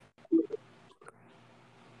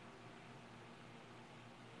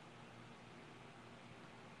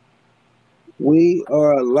We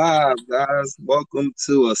are live, guys. Welcome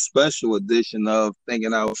to a special edition of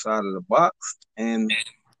Thinking Outside of the Box. And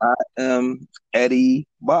I am Eddie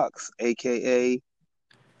Box, aka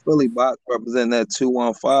Philly Box, representing that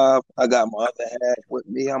 215. I got my other half with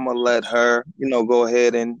me. I'm gonna let her, go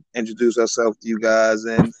ahead and introduce herself to you guys,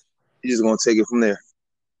 and she's just gonna take it from there.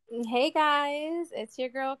 Hey guys, it's your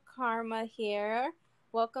girl Karma here.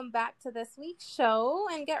 Welcome back to this week's show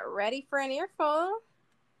and get ready for an earful.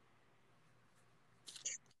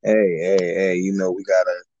 Hey, we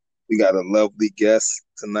got a lovely guest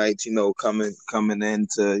tonight, coming in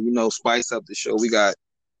to, spice up the show. We gonna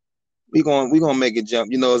make it jump.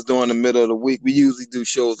 It's during the middle of the week. We usually do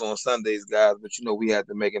shows on Sundays, guys, but we had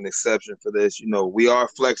to make an exception for this. We are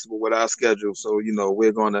flexible with our schedule, so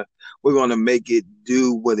we're gonna make it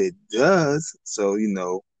do what it does. So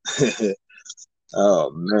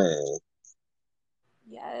oh man.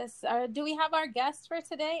 Yes. Do we have our guest for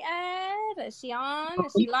today, Ed? Is she on?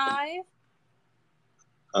 Is she live?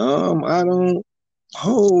 I don't.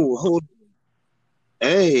 Hold.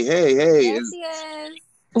 Hey. There she is.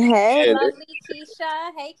 Hey, Lovely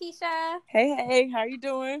Keisha. Hey, Keisha. hey, how you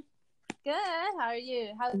doing? Good. How are you?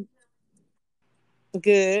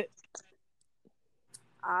 Good.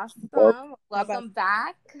 Awesome. Welcome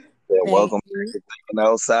back. Yeah, welcome you. back to Thinking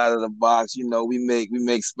Outside of the Box. We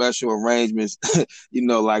make special arrangements.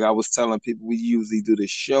 Like I was telling people, we usually do the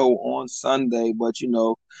show on Sunday, but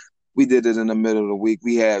we did it in the middle of the week.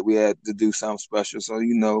 We had to do something special. So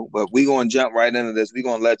but we're gonna jump right into this. We're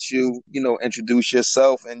gonna let you, introduce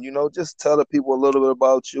yourself and just tell the people a little bit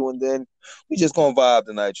about you, and then we just gonna vibe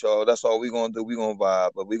tonight, y'all. That's all we're gonna do. We're gonna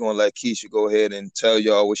vibe. But we're gonna let Keisha go ahead and tell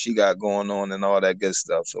y'all what she got going on and all that good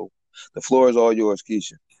stuff. So the floor is all yours,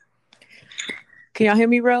 Keisha. Can y'all hear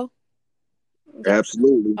me, Ro?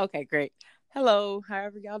 Absolutely. Okay, great. Hello,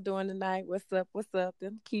 however y'all doing tonight? What's up?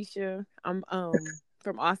 I'm Keisha. I'm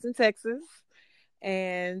from Austin, Texas,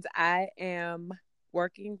 and I am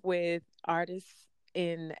working with artists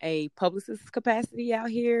in a publicist capacity out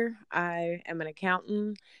here. I am an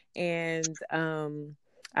accountant, and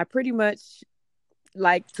I pretty much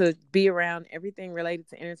like to be around everything related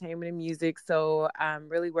to entertainment and music. So I'm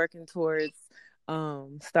really working towards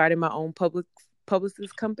starting my own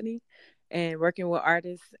publicist company and working with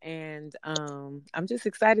artists. And I'm just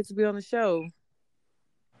excited to be on the show.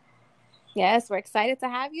 Yes, we're excited to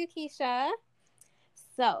have you, Keisha.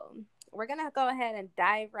 So we're going to go ahead and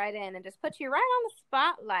dive right in and just put you right on the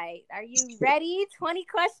spotlight. Are you ready? 20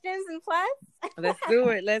 questions and plus? Let's do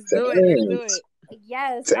it.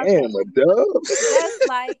 Yes. Damn, Okay. a dub. Just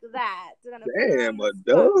like that. Damn, a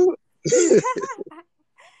dub.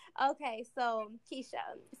 Okay, so Keisha,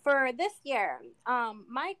 for this year,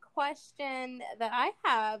 my question that I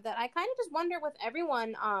have that I kind of just wonder with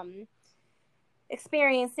everyone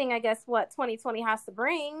experiencing, I guess, what 2020 has to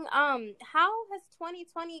bring, how has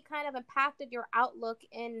 2020 kind of impacted your outlook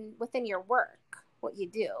within your work, what you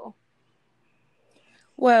do?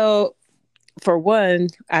 Well, for one,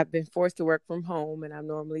 I've been forced to work from home, and I'm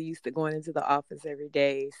normally used to going into the office every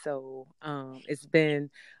day. So it's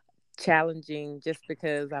been challenging just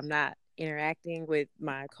because I'm not interacting with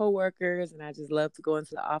my coworkers, and I just love to go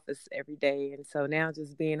into the office every day. And so now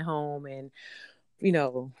just being home and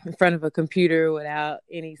in front of a computer without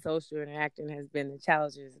any social interacting has been the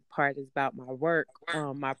challenging part is about my work,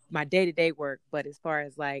 my day-to-day work. But as far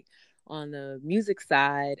as like on the music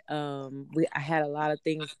side, I had a lot of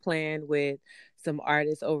things planned with some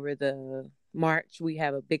artists over the March. We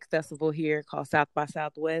have a big festival here called South by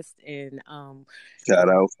Southwest, and Shout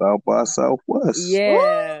out South by Southwest.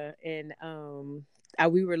 yeah, and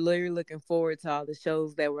we were literally looking forward to all the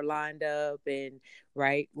shows that were lined up, and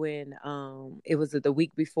right when it was the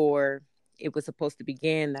week before it was supposed to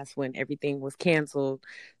begin, that's when everything was canceled.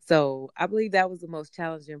 So I believe that was the most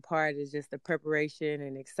challenging part, is just the preparation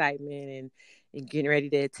and excitement and getting ready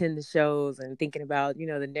to attend the shows and thinking about,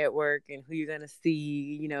 the network and who you're going to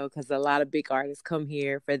see, because a lot of big artists come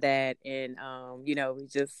here for that. And, we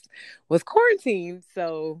just was quarantined.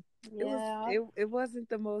 So Yeah. it wasn't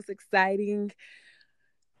the most exciting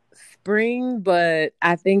spring, but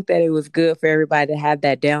I think that it was good for everybody to have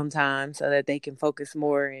that downtime so that they can focus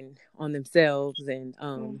more on themselves and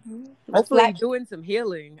hopefully doing some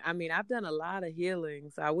healing. I mean, I've done a lot of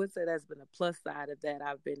healing, so I would say that's been a plus side of that.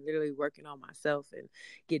 I've been literally working on myself and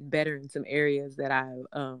getting better in some areas that I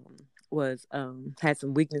was had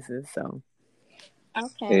some weaknesses. So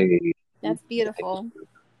Okay, Hey, that's beautiful.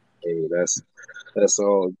 hey, that's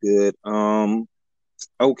all good.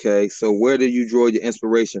 Okay, so where did you draw your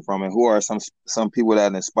inspiration from, and who are some people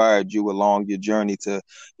that inspired you along your journey to,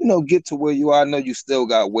 get to where you are? I know you still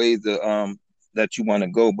got ways to that you want to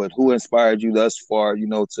go, but who inspired you thus far,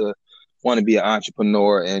 to want to be an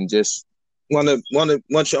entrepreneur and just want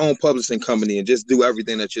your own publishing company and just do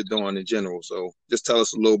everything that you're doing in general. So just tell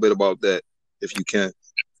us a little bit about that if you can.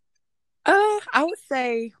 I would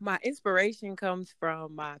say my inspiration comes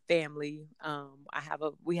from my family.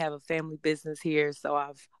 We have a family business here, so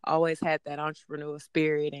I've always had that entrepreneurial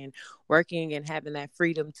spirit and working and having that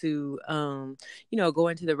freedom to, go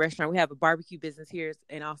into the restaurant. We have a barbecue business here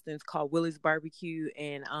in Austin. It's called Willie's Barbecue,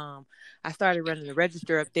 and I started running the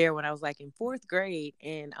register up there when I was like in fourth grade,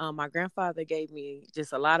 and my grandfather gave me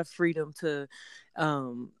just a lot of freedom to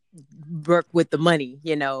work with the money,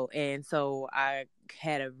 and so I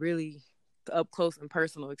had a really up close and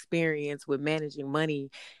personal experience with managing money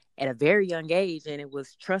at a very young age, and it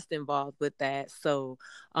was trust involved with that. So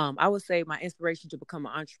I would say my inspiration to become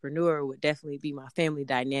an entrepreneur would definitely be my family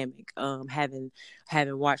dynamic. Having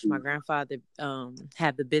watched my grandfather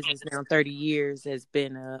have the business now 30 years has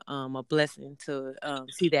been a blessing to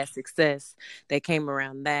see that success that came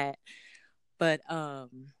around that. But how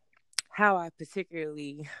I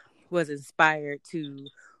particularly was inspired to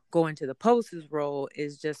go into the publicist role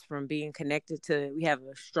is just from being connected to, we have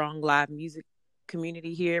a strong live music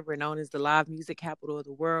community here. We're known as the live music capital of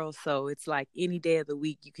the world. So it's like any day of the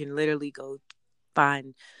week, you can literally go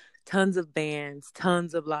find tons of bands,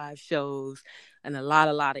 tons of live shows, and a lot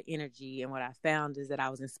of energy. And what I found is that I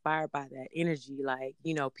was inspired by that energy. Like,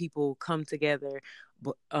 people come together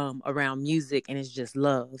around music and it's just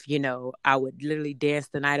love. I would literally dance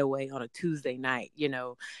the night away on a Tuesday night,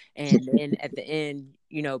 and then at the end,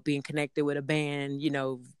 being connected with a band,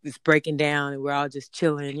 it's breaking down and we're all just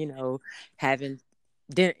chilling, having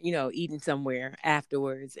dinner, eating somewhere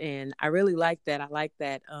afterwards. And I really like that. I like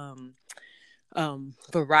that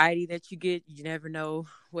variety that you get. You never know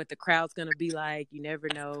what the crowd's gonna be like. You never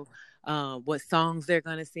know what songs they're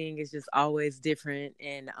gonna sing. It's just always different,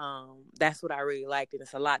 and that's what I really liked. And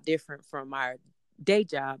it's a lot different from our day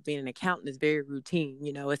job. Being an accountant is very routine.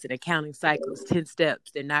 It's an accounting cycle. It's 10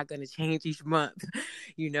 steps. They're not going to change each month.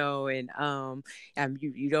 And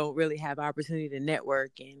you don't really have opportunity to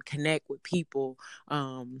network and connect with people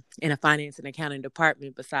in a finance and accounting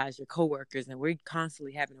department besides your coworkers. And we're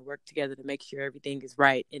constantly having to work together to make sure everything is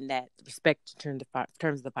right in that respect in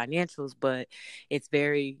terms of the financials. But it's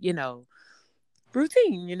very,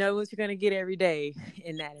 routine, what you're going to get every day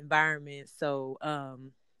in that environment. So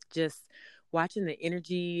just watching the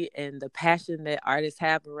energy and the passion that artists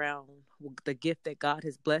have around the gift that God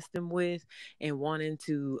has blessed them with, and wanting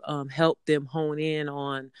to help them hone in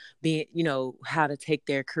on being, how to take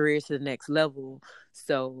their careers to the next level.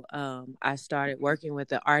 So I started working with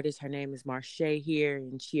the artist. Her name is Marche here,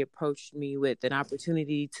 and she approached me with an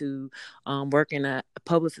opportunity to work in a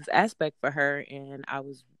publicist aspect for her. And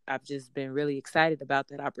I've just been really excited about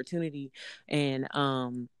that opportunity. And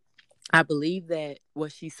I believe that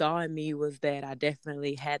what she saw in me was that I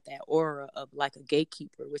definitely had that aura of like a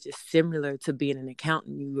gatekeeper, which is similar to being an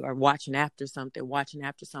accountant. You are watching after something, watching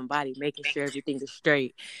after somebody, making sure everything is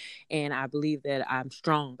straight. And I believe that I'm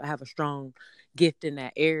strong. I have a strong gift in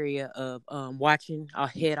that area of watching our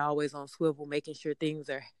head always on swivel, making sure things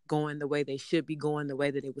are going the way they should be going, the way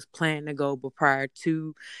that it was planned to go, but prior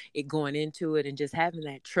to it going into it, and just having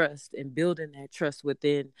that trust and building that trust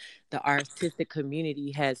within the artistic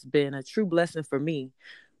community has been a true blessing for me,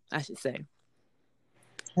 I should say.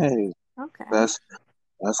 Hey, Okay. that's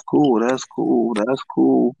cool. That's cool. That's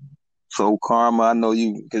cool. So Karma, I know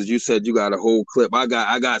you because you said you got a whole clip. I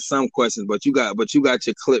got some questions, but you got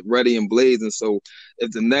your clip ready and blazing. So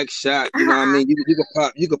if the next shot, you know what I mean,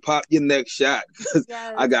 you could pop your next shot.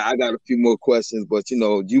 Yes. I got a few more questions, but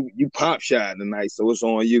you pop shot tonight, so it's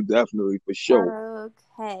on you definitely for sure.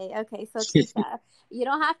 Okay. So Keisha, you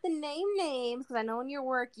don't have to name names because I know in your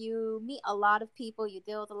work you meet a lot of people, you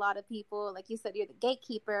deal with a lot of people. Like you said, you're the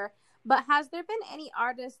gatekeeper. But has there been any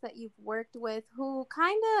artists that you've worked with who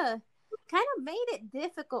kind of made it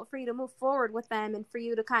difficult for you to move forward with them and for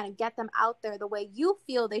you to kind of get them out there the way you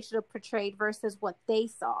feel they should have portrayed versus what they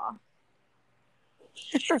saw?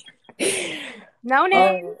 No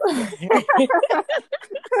names.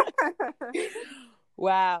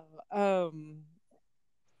 Wow.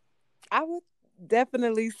 I would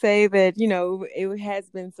definitely say that, it has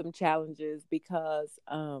been some challenges because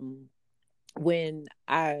when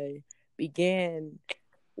I began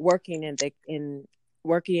working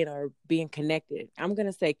working or being connected. I'm going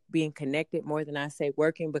to say being connected more than I say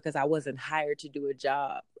working, because I wasn't hired to do a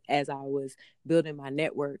job. As I was building my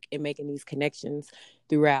network and making these connections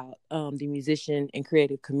throughout the musician and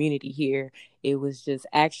creative community here, it was just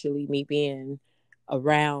actually me being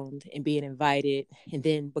around and being invited and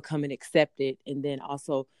then becoming accepted, and then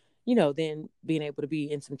also then being able to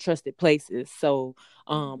be in some trusted places. So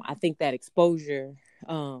I think that exposure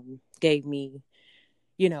gave me,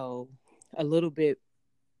 a little bit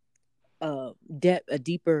a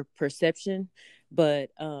deeper perception. But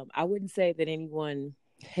I wouldn't say that anyone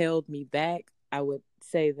held me back. I would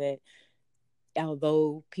say that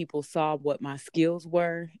although people saw what my skills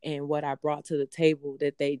were and what I brought to the table,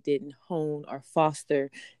 that they didn't hone or foster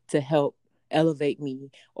to help elevate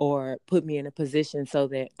me or put me in a position so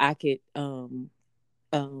that I could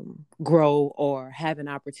grow or have an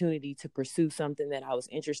opportunity to pursue something that I was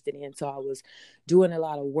interested in. So I was doing a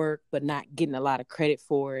lot of work, but not getting a lot of credit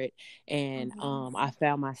for it. And I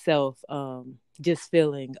found myself just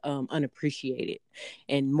feeling unappreciated,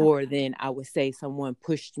 and more than I would say someone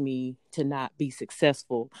pushed me to not be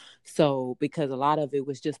successful. So because a lot of it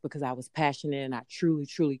was just because I was passionate and I truly,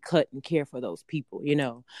 truly cut and care for those people,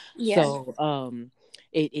 Yeah. So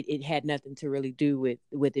it had nothing to really do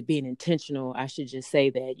with it being intentional. I should just say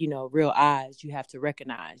that, real eyes, you have to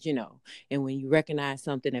recognize, and when you recognize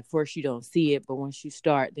something, at first you don't see it, but once you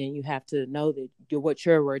start, then you have to know that what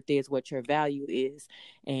your worth is, what your value is.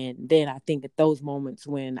 And then I think at those moments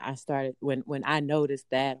when I noticed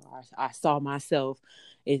that, or I saw myself,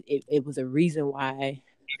 it was a reason why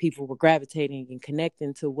people were gravitating and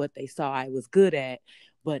connecting to what they saw I was good at,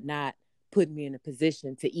 but not putting me in a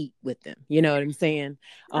position to eat with them. You know what I'm saying?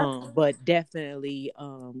 But definitely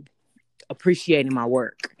appreciating my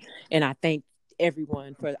work. And I thank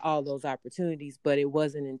everyone for all those opportunities, but it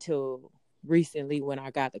wasn't until recently when I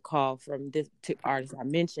got the call from this artist I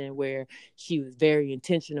mentioned, where she was very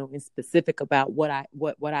intentional and specific about what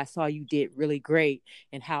I saw you did really great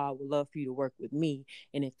and how I would love for you to work with me.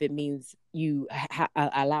 And if it means you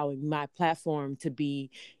allowing my platform to be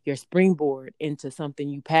your springboard into something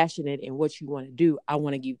you passionate and what you want to do, I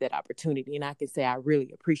want to give that opportunity. And I can say I really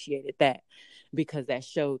appreciated that, because that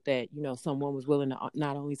showed that, someone was willing to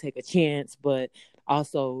not only take a chance, but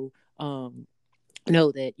also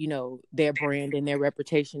know that, their brand and their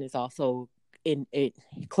reputation is also in it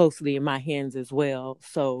closely in my hands as well.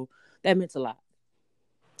 So that meant a lot.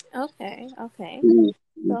 Okay. Cool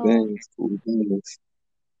So, things, cool things.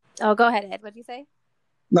 oh, go ahead, Ed. What did you say?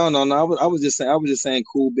 No, no, no. I was just saying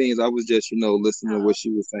cool beans. I was just, listening to Oh, what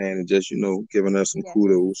she was saying and just, giving her some yes.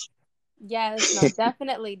 kudos. Yes, no,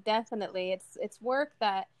 definitely, definitely. It's work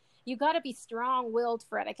that you got to be strong-willed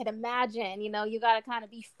for it. I can imagine, you got to kind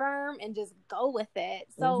of be firm and just go with it.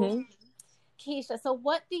 So, Keisha, so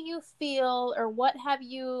what do you feel, or what have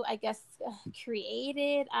you, I guess,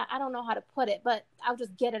 created? I don't know how to put it, but I'll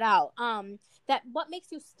just get it out. That what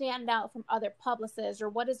makes you stand out from other publicists, or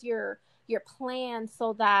what is your plan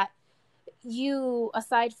so that you,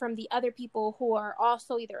 aside from the other people who are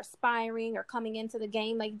also either aspiring or coming into the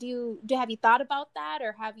game, like have you thought about that,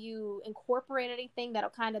 or have you incorporated anything that'll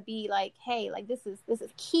kind of be like, hey, like this is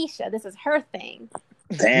Keisha, this is her thing?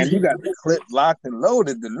 Damn, you got the clip locked and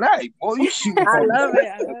loaded tonight. Boy, you shooting I from the love it.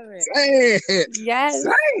 I love it. damn. Yes,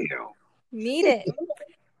 Damn. need it.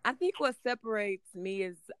 I think what separates me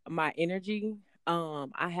is my energy.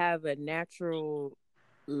 I have a natural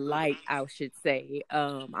light, I should say.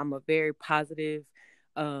 I'm a very positive.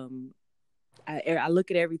 Um, I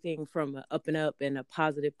look at everything from an up and up and a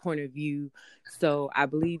positive point of view. So I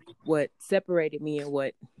believe what separated me and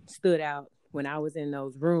what stood out when I was in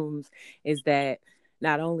those rooms is that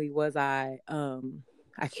not only was I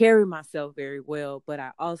carry myself very well, but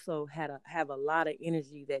I also have a lot of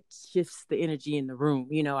energy that shifts the energy in the room.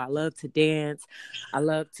 I love to dance, I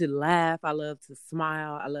love to laugh, I love to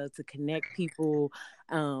smile, I love to connect people.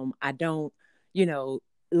 I don't,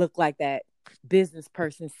 look like that business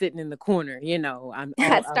person sitting in the corner. I'm all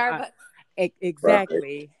At Starbucks. Right.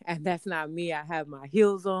 exactly, and that's not me. I have my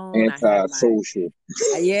heels on. Anti-social.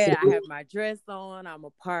 I have my dress on. I'm a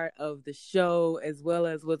part of the show as well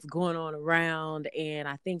as what's going on around. And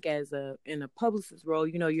I think in a publicist role,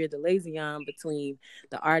 you're the liaison between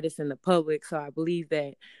the artist and the public. So I believe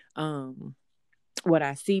that what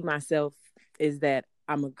I see myself is that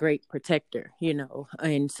I'm a great protector,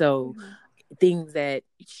 and so things that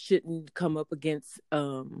shouldn't come up against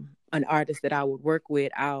an artist that I would work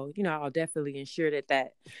with, I'll definitely ensure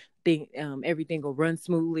that thing, everything will run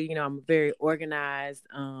smoothly. I'm very organized.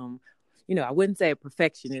 I wouldn't say a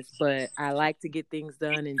perfectionist, but I like to get things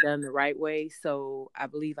done and done the right way. So I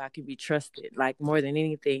believe I can be trusted. Like, more than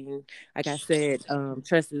anything, like I said,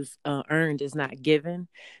 trust is earned, is not given.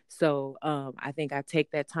 So I think I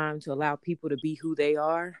take that time to allow people to be who they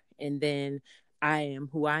are, and then I am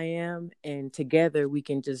who I am, and together we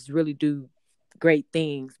can just really do great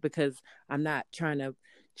things, because I'm not trying to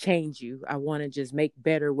change you. I want to just make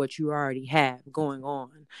better what you already have going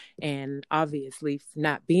on. And obviously,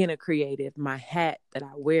 not being a creative, my hat that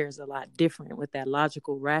I wear is a lot different with that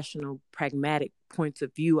logical, rational, pragmatic points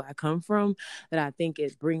of view I come from, that I think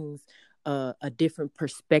it brings a different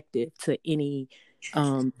perspective to any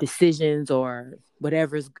decisions or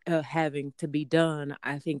whatever's having to be done.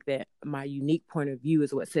 I think that my unique point of view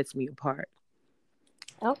is what sets me apart.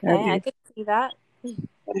 Okay, I could see that.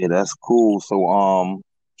 Yeah, that's cool. So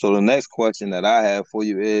the next question that I have for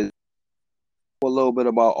you is a little bit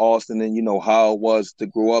about Austin and how it was to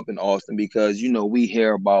grow up in Austin, because we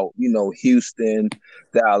hear about Houston,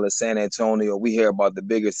 Dallas, San Antonio. We hear about the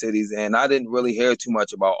bigger cities, and I didn't really hear too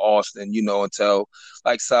much about Austin until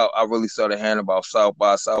like South. I really started hearing about South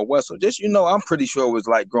by Southwest. So just I'm pretty sure it was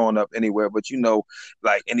like growing up anywhere, but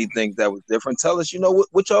like anything that was different. Tell us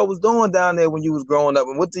what y'all was doing down there when you was growing up,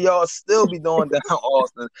 and what do y'all still be doing down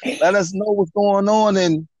Austin? Let us know what's going on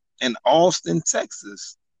in Austin,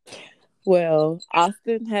 Texas. Well,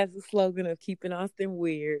 Austin has a slogan of keeping Austin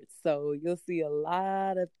weird. So you'll see a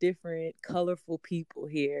lot of different colorful people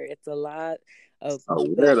here. It's a lot of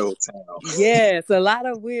weirdo town. Yeah, it's a lot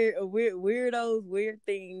of weirdos, weird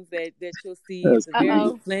things that you'll see. It's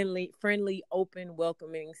a very friendly, open,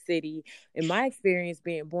 welcoming city. In my experience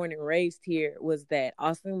being born and raised here was that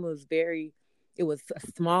Austin was it was a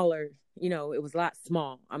smaller, it was a lot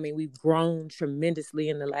small. I mean, we've grown tremendously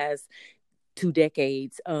in the last 2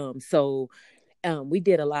 decades. So we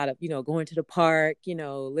did a lot of, going to the park,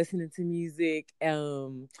 listening to music,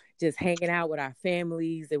 just hanging out with our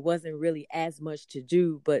families. There wasn't really as much to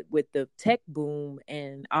do, but with the tech boom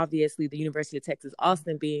and obviously the University of Texas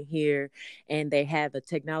Austin being here, and they have a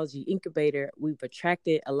technology incubator, we've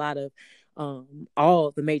attracted a lot of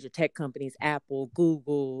all the major tech companies, Apple,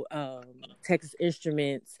 Google, Texas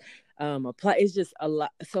Instruments, it's just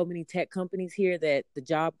so many tech companies here that the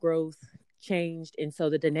job growth changed, and so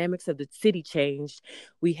the dynamics of the city changed.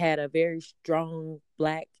 We had a very strong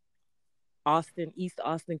Black East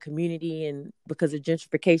Austin community, and because of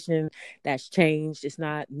gentrification, that's changed. It's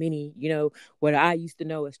not many, what I used to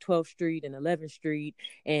know as 12th Street and 11th Street,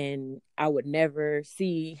 and I would never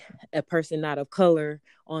see a person not of color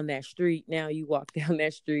on that street. Now you walk down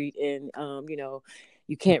that street and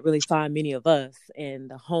you can't really find many of us, and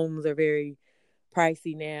the homes are very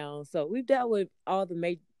pricey now. So we've dealt with all the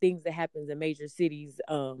major things that happens in major cities,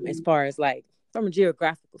 as far as like from a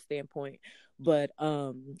geographical standpoint. But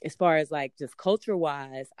as far as like just culture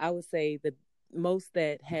wise, I would say the most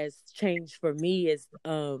that has changed for me is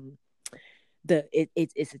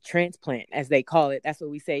it's a transplant, as they call it. That's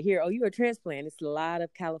what we say here. Oh, you're a transplant. It's a lot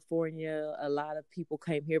of California. A lot of people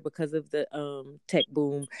came here because of the tech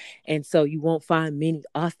boom, and so you won't find many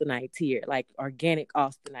Austinites here, like organic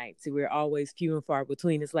Austinites. We're always few and far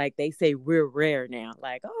between. It's like they say we're rare now.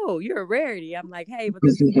 Like, oh, you're a rarity. I'm like, hey, but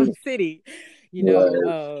this is my city,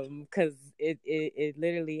 because it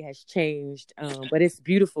literally has changed. But it's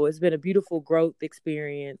beautiful. It's been a beautiful growth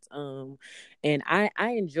experience. And I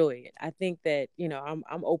enjoy it. I think that,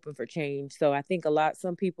 I'm open for change. So I think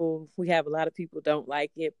we have a lot of people don't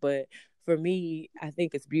like it, but for me, I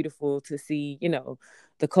think it's beautiful to see,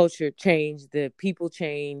 the culture change, the people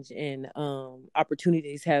change, and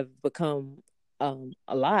opportunities have become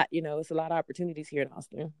a lot. It's a lot of opportunities here in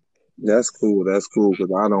Austin. That's cool. Because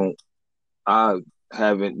I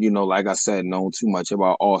haven't, like I said, known too much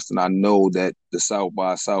about Austin. I know that the South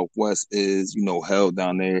by Southwest is, held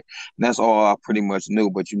down there. And that's all I pretty much knew.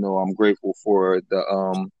 But, I'm grateful for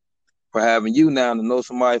for having you now to know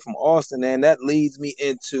somebody from Austin. And that leads me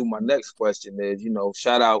into my next question is,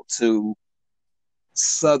 shout out to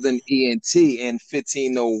Southern ENT and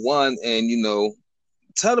 1501. And,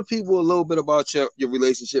 tell the people a little bit about your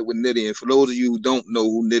relationship with Nitty. And for those of you who don't know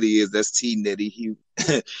who Nitty is, that's T Nitty.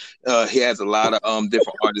 He has a lot of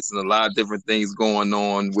different artists and a lot of different things going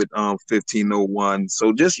on with 1501.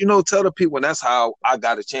 So just tell the people, and that's how I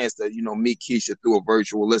got a chance to meet Keisha through a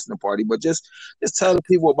virtual listening party. But just tell the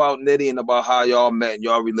people about Nitty and about how y'all met and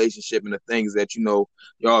y'all relationship and the things that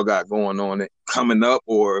y'all got going on coming up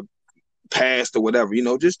or past or whatever.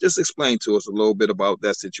 Just explain to us a little bit about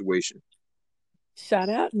that situation. Shout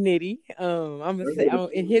out Nitty. I'm gonna say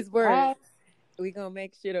in his words, we gonna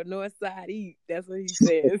make sure the north side eat. That's what he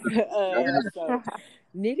says. So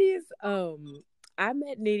Nitty is I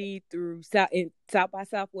met Nitty through South by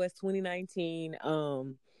Southwest 2019.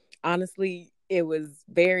 Honestly, it was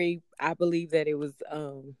I believe that it was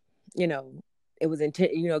it was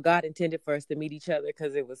God intended for us to meet each other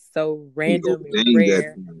because it was so random and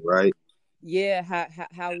rare. Right. yeah,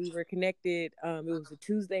 how we were connected. It was a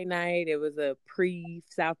Tuesday night. It was a pre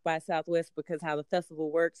South by Southwest, because how the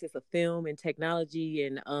festival works, it's a film and technology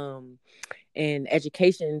and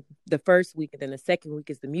education the first week, and then the second week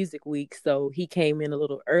is the music week. So he came in a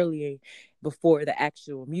little early before the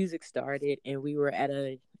actual music started, and we were at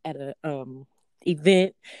a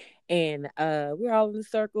event, and we were all in a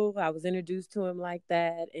circle. I was introduced to him like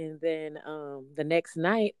that, and then the next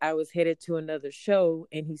night I was headed to another show,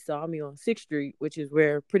 and he saw me on 6th Street, which is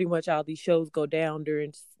where pretty much all these shows go down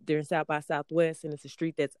during South by Southwest, and it's a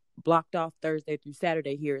street that's blocked off Thursday through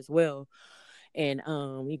Saturday here as well, and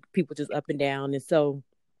people just up and down. And so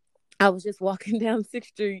I was just walking down 6th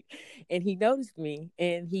Street, and he noticed me,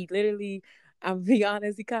 and he literally, I'm be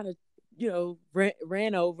honest, he kind of,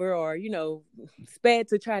 ran over, or, sped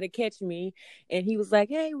to try to catch me. And he was like,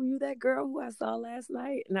 "Hey, were you that girl who I saw last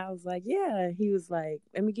night?" And I was like, "Yeah." He was like,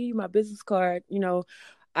 "Let me give you my business card.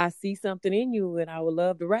 I see something in you, and I would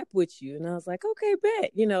love to rap with you." And I was like, "Okay,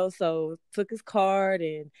 bet." So took his card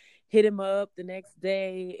and hit him up the next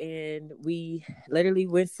day, and we literally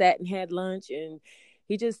sat and had lunch, and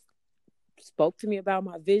he just spoke to me about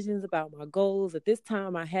my visions, about my goals. At this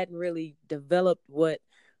time, I hadn't really developed what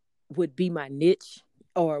would be my niche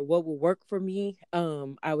or what would work for me.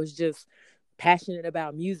 I was just passionate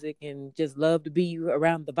about music and just love to be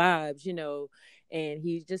around the vibes. And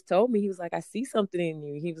he just told me, he was like, "I see something in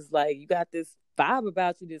you." He was like, "You got this vibe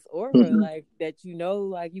about you, this aura, Mhm. like that,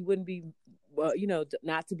 like you wouldn't be, well,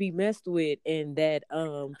 not to be messed with." And that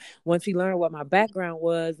once he learned what my background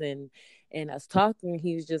was, and us talking,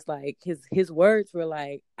 he was just like, his words were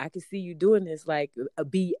like, "I can see you doing this, like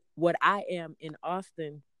be what I am in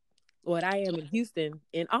Austin, what I am in Houston,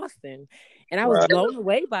 in Austin." And I was Right. blown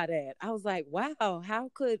away by that. I was like, wow, how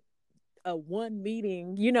could a one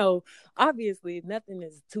meeting, obviously nothing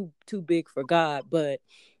is too big for God, but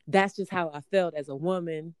that's just how I felt as a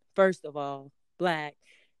woman, first of all, Black,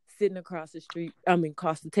 sitting across the street,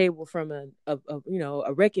 across the table from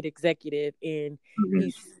a record executive, and Mhm.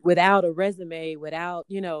 he's without a resume, without,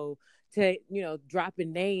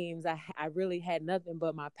 dropping names. I really had nothing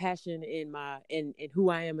but my passion in who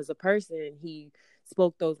I am as a person. And he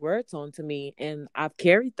spoke those words onto me, and I've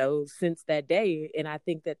carried those since that day. And I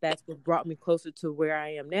think that that's what brought me closer to where I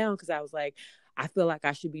am now, because I was like, I feel like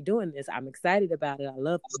I should be doing this. I'm excited about it. I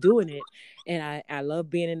love doing it, and I love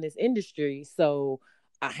being in this industry. So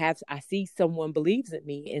I see someone believes in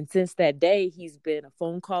me. And since that day, he's been a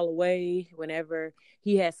phone call away. Whenever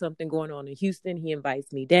he has something going on in Houston, he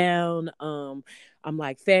invites me down. I'm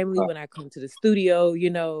like family when I come to the studio.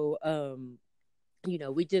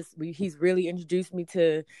 He's really introduced me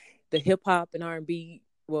to the hip hop and R&B,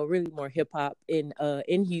 well, really more hip hop in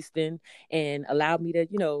Houston, and allowed me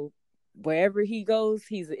to, wherever he goes,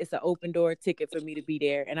 it's an open door ticket for me to be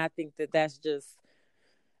there. And I think that that's just,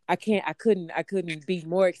 I couldn't be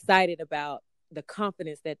more excited about the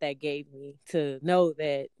confidence that gave me, to know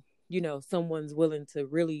that, someone's willing to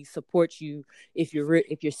really support you if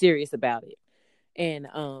you're serious about it. And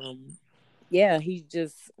yeah,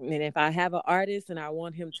 and if I have an artist and I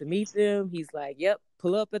want him to meet them, he's like, "Yep,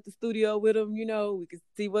 pull up at the studio with him, we can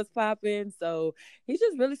see what's popping." So he's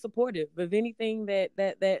just really supportive of anything that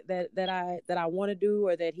I want to do,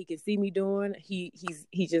 or that he can see me doing.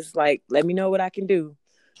 He's just like, "Let me know what I can do."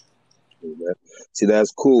 See,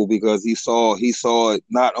 that's cool because he saw it.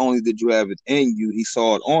 Not only did you have it in you, he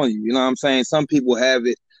saw it on you. You know what I'm saying? Some people have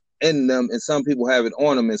it in them, and some people have it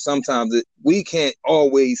on them, and sometimes we can't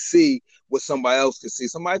always see what somebody else can see.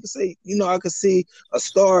 Somebody can say, I could see a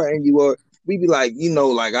star in you, or we be like,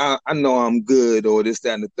 like I know I'm good, or this,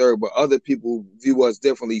 that, and the third, but other people view us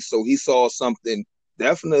differently. So he saw something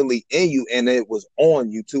definitely in you, and it was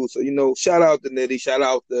on you too. So shout out to Nitty, shout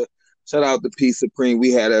out to P Supreme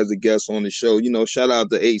we had as a guest on the show. Shout out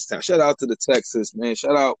to H Town. Shout out to the Texas, man.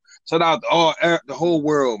 Shout out to the whole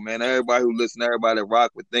world, man. Everybody who listen, everybody that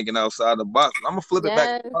rock with thinking outside the box. I'm gonna flip it back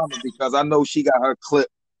to Yes. Mama because I know she got her clip.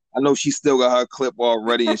 I know she still got her clip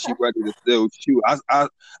already and she ready to still shoot. I'm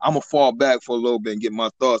gonna fall back for a little bit and get my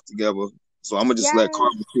thoughts together. So I'm gonna just let Yes.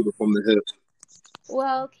 Carmen shoot it from the hip.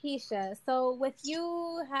 Well, Keisha, so with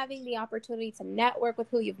you having the opportunity to network with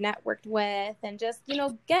who you've networked with, and just,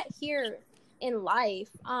 get here in life,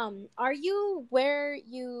 are you where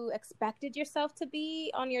you expected yourself to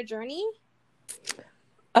be on your journey?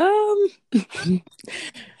 Um,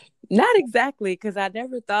 Not exactly, because I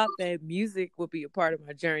never thought that music would be a part of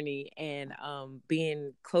my journey, and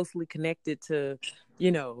being closely connected to,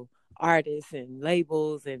 you know, artists and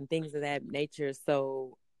labels and things of that nature.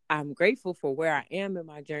 So I'm grateful for where I am in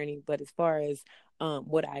my journey. But as far as um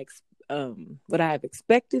what I ex- what I have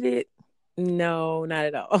expected it, No, not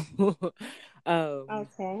at all. um,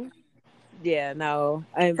 Okay. yeah, no.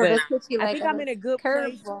 So But this puts you I like think I'm a in a good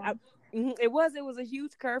place. curveball. It was a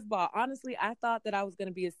huge curveball. Honestly, I thought that I was going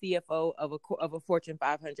to be a CFO of a Fortune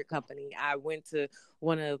 500 company. I went to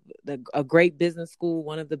a great business school,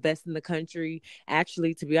 one of the best in the country.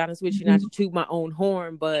 Actually, to be honest with you, not to toot my own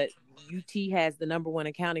horn, but UT has the number one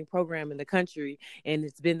accounting program in the country, and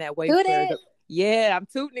it's been that way Toot for it. yeah, I'm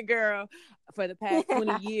tooting it, girl, for the past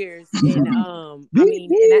 20 years. And I Beep, mean,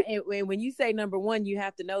 beep. and when you say number one, you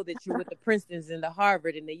have to know that you're with the Princetons and the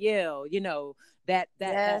Harvard and the Yale,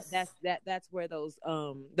 Yes. that's where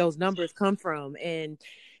those numbers come from. And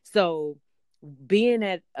so being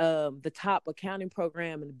at the top accounting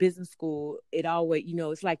program in the business school, it always,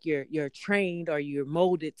 it's like you're trained or you're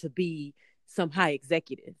molded to be some high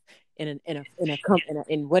executive in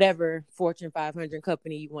whatever Fortune 500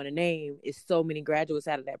 company you want to name. Is so many graduates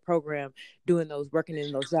out of that program working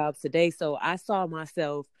in those jobs today. So I saw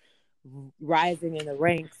myself rising in the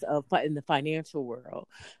ranks in the financial world.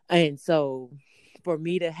 And so for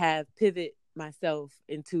me to have pivot myself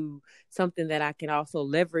into something that I can also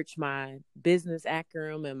leverage my business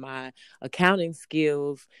acumen and my accounting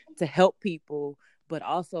skills to help people, but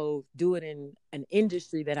also do it in an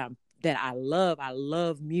industry that I love. I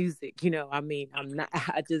love music. I mean, I'm not,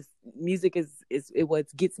 I just, music is what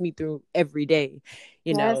gets me through every day,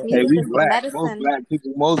 you Yes, know. Hey, music we is the black. Most medicine. black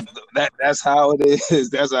people, that's how it is.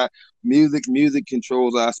 That's our music. Music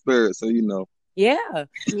controls our spirit. So Yeah. And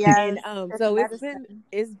Yes, it's so medicine.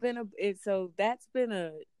 so that's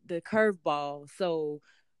been the curveball. So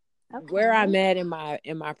where Okay. I'm at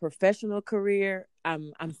in my professional career,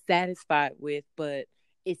 I'm satisfied with, but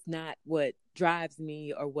it's not what drives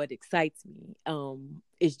me or what excites me.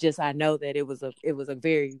 It's just I know that it was a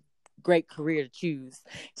very great career to choose.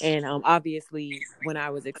 And obviously when I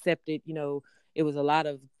was accepted, it was a lot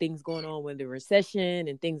of things going on with the recession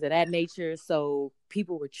and things of that nature. So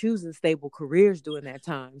people were choosing stable careers during that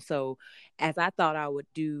time. So as I thought I would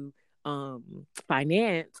do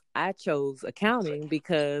finance, I chose accounting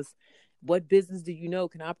because what business do you know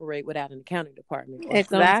can operate without an accounting department or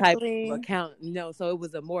some type of Exactly. account? So it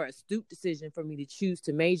was a more astute decision for me to choose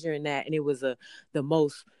to major in that, and it was the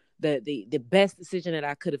most the best decision that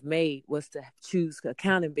I could have made was to choose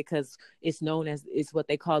accounting because it's what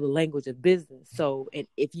they call the language of business. So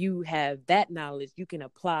if you have that knowledge, you can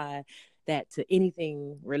apply that to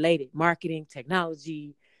anything related: marketing,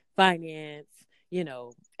 technology, finance,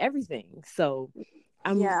 everything. So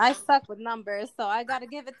I'm Yeah, I suck with numbers, so I gotta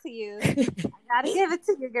give it to you. Gotta give it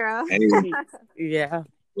to you, girl. hey, yeah.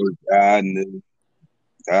 God knew.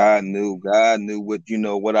 God knew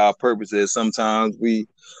what our purpose is. Sometimes we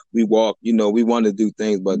walk, we want to do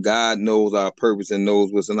things, but God knows our purpose and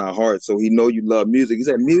knows what's in our heart. So He know you love music. He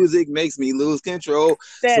said, "Music makes me lose control."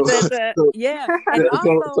 So, so, Yeah. And so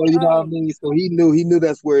also, you know what I mean. So he knew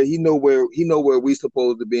that's where he know where we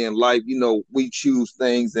supposed to be in life. We choose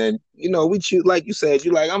things, and we choose, like you said,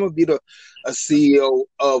 you like, I'm gonna be a CEO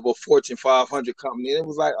of a Fortune 500 company, and it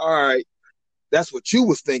was like, all right, that's what you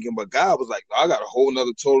was thinking, but God was like, I got a whole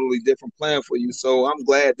nother totally different plan for you. So I'm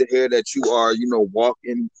glad to hear that you are,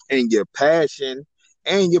 walking in your passion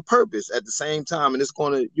and your purpose at the same time. And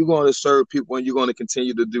you're gonna serve people and you're gonna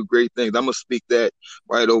continue to do great things. I'm gonna speak that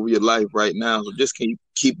right over your life right now. So just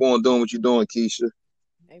keep on doing what you're doing, Keisha.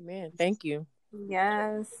 amen. Thank you.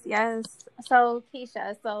 Yes, yes. So,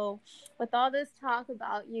 Keisha, with all this talk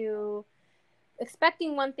about you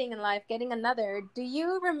expecting one thing in life, getting another, do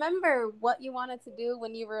you remember what you wanted to do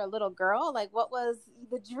when you were a little girl? Like, what was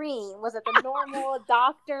the dream? Was it the normal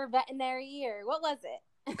doctor, veterinary, or what was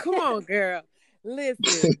Come it? on, girl.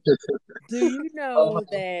 Listen, do you know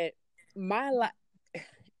that my life,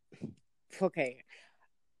 okay,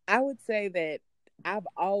 I would say that I've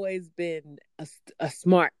always been a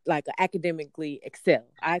smart, like academically excel.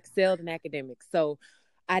 I excelled in academics. So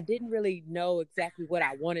I didn't really know exactly what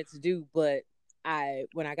I wanted to do, but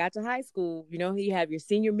when I got to high school, you have your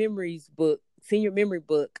senior memory book.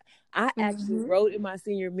 I actually Mm-hmm. wrote in my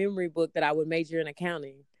senior memory book that I would major in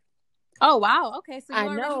accounting. Oh, wow. Okay, so you I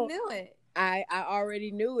already know knew it. I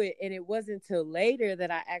already knew it, and it wasn't until later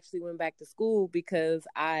that I actually went back to school because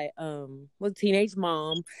I was a teenage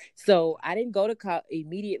mom, so I didn't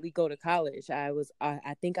immediately go to college. I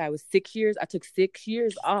think I was 6 years. I took 6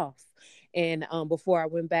 years off, and before I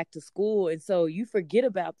went back to school, and so you forget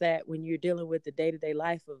about that when you're dealing with the day to day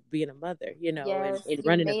life of being a mother, Yes, and you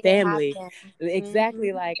running a made it family. happen. Exactly,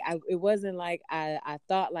 Mm-hmm. like it wasn't like I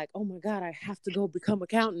thought like, oh my God, I have to go become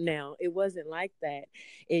accountant now. It wasn't like that.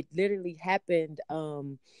 It literally happened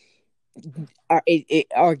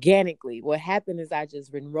organically. What happened is I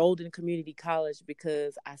just enrolled in community college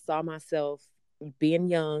because I saw myself being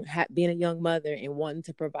young, being a young mother and wanting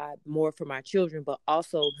to provide more for my children, but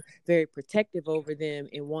also very protective over them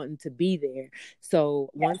and wanting to be there. So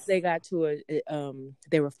once they got to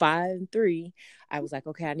they were 5 and 3, I was like,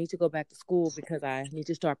 okay, I need to go back to school because I need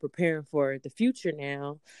to start preparing for the future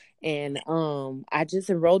now. And I just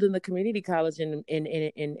enrolled in the community college and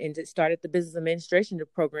just started the business administration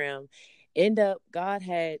program. God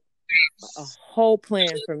had a whole plan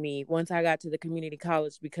for me once I got to the community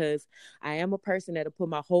college, because I am a person that'll put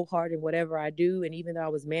my whole heart in whatever I do. And even though I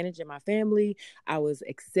was managing my family, I was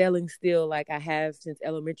excelling still, like I have since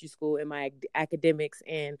elementary school in my academics.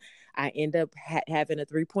 And I end up having a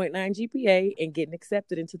 3.9 GPA and getting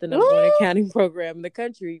accepted into the number one accounting program in the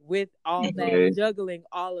country with all that, juggling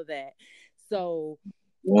all of that. So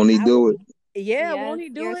won't he do it? Yeah, won't he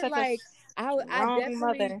do it? Like I definitely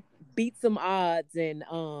mother. beat some odds, and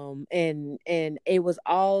it was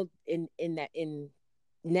all in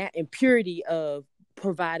that purity of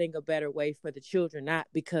providing a better way for the children, not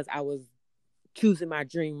because I was choosing my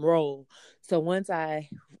dream role. So once I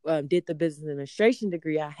did the business administration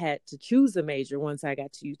degree, I had to choose a major once I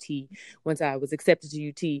got to UT, once I was accepted to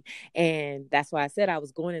UT. And that's why I said I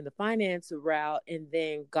was going in the finance route. And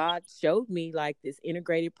then God showed me like this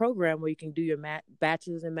integrated program where you can do your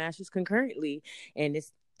bachelor's and master's concurrently. And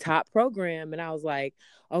it's top program. And I was like,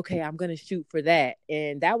 okay, I'm going to shoot for that.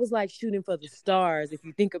 And that was like shooting for the stars, if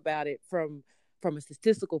you think about it from a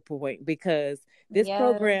statistical point, because this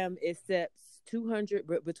program is set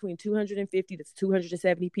between 250 to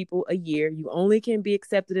 270 people a year. You only can be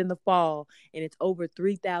accepted in the fall, and it's over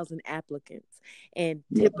 3,000 applicants. And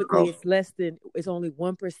typically it's only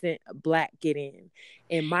 1% Black get in.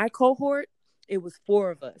 In my cohort, it was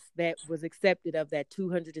 4 of us that was accepted. Of that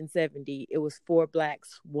 270, it was 4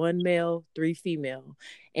 Blacks, 1 male, 3 female.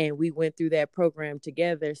 And we went through that program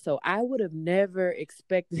together. So I would have never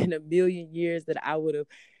expected in a million years that I would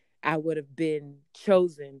have been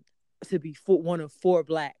chosen to be one of 4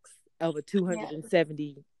 Blacks of a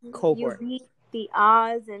 270 cohort. You beat the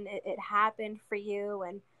odds, and it happened for you.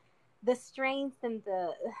 And the strength and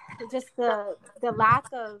the lack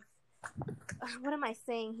of, what am I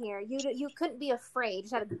saying here? You couldn't be afraid. You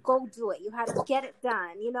just had to go do it. You had to get it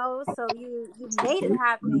done, So you made it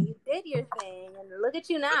happen. You did your thing, and look at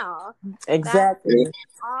you now. Exactly.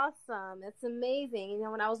 That's awesome. It's amazing.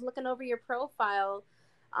 When I was looking over your profile,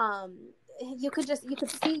 you could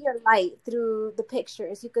see your light through the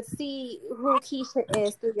pictures. You could see who Keisha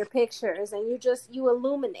is through your pictures, and you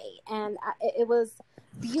illuminate. And it was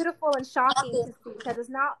beautiful and shocking to see, because it's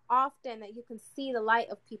not often that you can see the light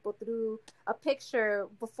of people through a picture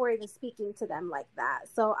before even speaking to them like that.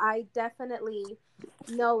 So I definitely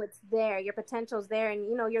know it's there. Your potential's there, and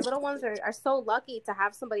your little ones are so lucky to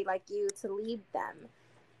have somebody like you to lead them.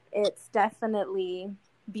 It's definitely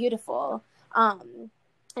beautiful.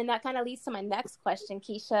 And that kind of leads to my next question,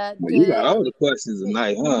 Keisha. You got all the questions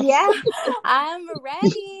tonight, huh? Yeah, I'm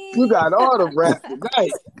ready. You got all the rap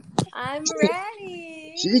tonight. I'm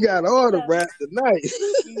ready. She got all the rap tonight.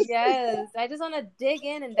 Yes, I just want to dig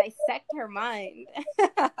in and dissect her mind.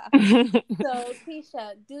 So,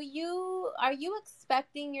 Keisha, are you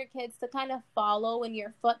expecting your kids to kind of follow in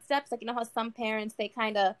your footsteps? Like, how some parents, they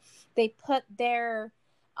put their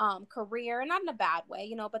career, not in a bad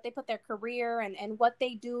way, but they put their career and what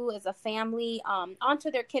they do as a family onto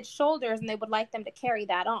their kids' shoulders, and they would like them to carry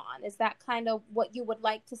that on. Is that kind of what you would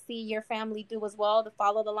like to see your family do as well, to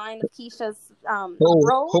follow the line of Keisha's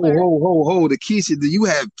role? The Keisha, do you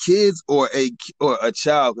have kids or a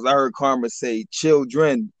child? Because I heard Karma say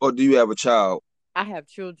children, or do you have a child? I have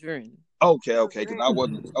children. Okay, because I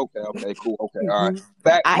wasn't. Okay, cool. Okay, all right.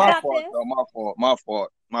 Back, my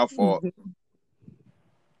fault.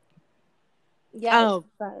 Yes.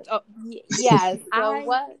 Yes. So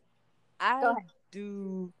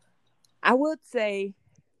I would say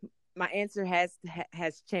my answer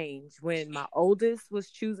has changed. When my oldest was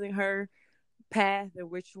choosing her path and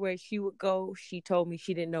which way she would go, she told me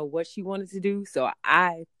she didn't know what she wanted to do. So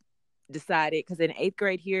I decided, because in 8th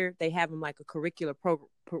grade here, they have them like a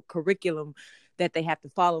curriculum that they have to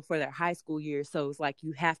follow for their high school year. So it's like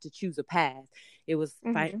you have to choose a path. It was,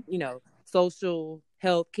 social,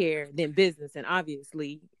 healthcare, then business. And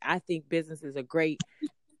obviously, I think business is a great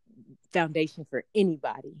foundation for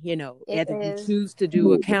anybody. Whether you choose to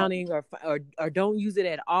do accounting or don't use it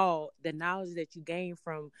at all, the knowledge that you gain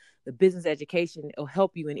from the business education will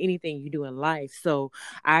help you in anything you do in life. So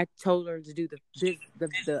I told her to do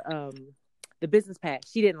the business pass.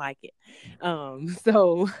 She didn't like it.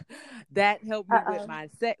 So that helped me with Uh-oh. my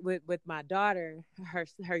set with my daughter,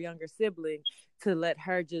 her younger sibling, to let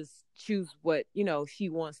her just choose what, she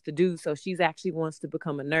wants to do. So she's actually wants to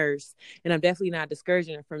become a nurse. And I'm definitely not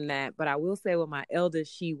discouraging her from that. But I will say with my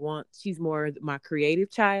eldest, she's more my creative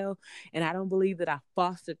child. And I don't believe that I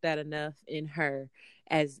fostered that enough in her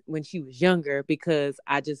as when she was younger, because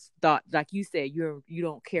I just thought, like you said, you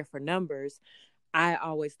don't care for numbers. I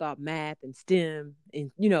always thought math and STEM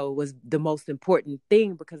and was the most important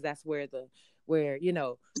thing, because that's where where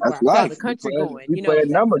That's I saw life. the country going. We play a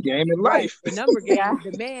number game in Right, life. the number Yeah.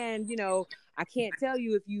 game. The man, I can't tell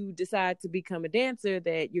you if you decide to become a dancer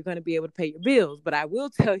that you're going to be able to pay your bills, but I will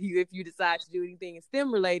tell you if you decide to do anything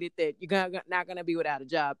STEM related that you're not going to be without a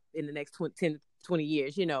job in the next 10 to 20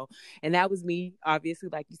 years, and that was me, obviously,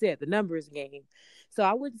 like you said, the numbers game. So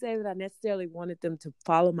I wouldn't say that I necessarily wanted them to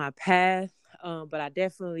follow my path, but I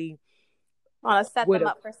definitely Want to set them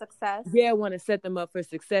up for success. Yeah, want to set them up for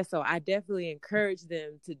success. So I definitely encourage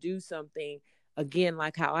them to do something, again,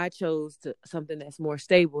 like how I chose something that's more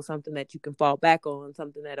stable, something that you can fall back on,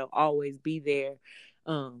 something that'll always be there.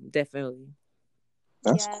 Definitely.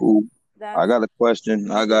 That's cool. I got a question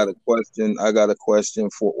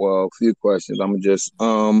for, well, a few questions. I'm just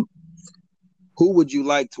who would you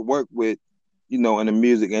like to work with, in the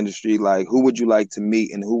music industry? Like, who would you like to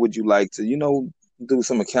meet, and who would you like to, do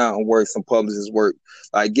some accounting work, some publicist work?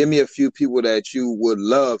 Like, give me a few people that you would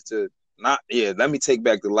love to, let me take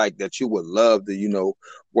back the like, that you would love to,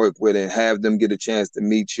 work with, and have them get a chance to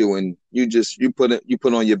meet you, and you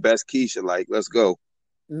put on your best Keisha, like, let's go.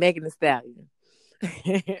 Megan Thee Stallion.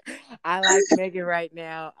 I like Megan right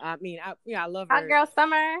now. I mean, I love her. Hot Girl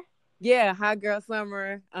Summer. Yeah, Hot Girl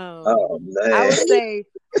Summer. Oh man. I would say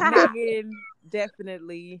Megan,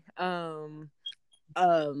 definitely.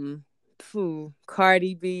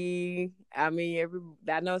 Cardi B. I mean,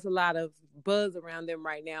 I know it's a lot of buzz around them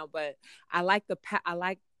right now, but I like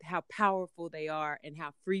how powerful they are and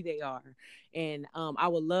how free they are. And I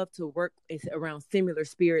would love to work around similar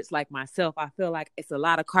spirits like myself. I feel like it's a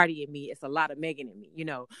lot of Cardi in me. It's a lot of Megan in me.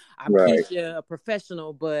 I'm right. Keisha, a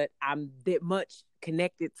professional, but I'm that much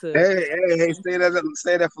connected to. Hey, say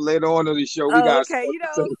that for later on in the show. Okay,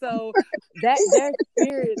 so that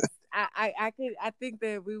spirits. I think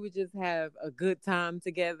that we would just have a good time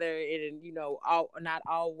together, and not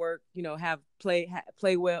all work, have play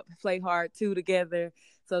well, play hard too together.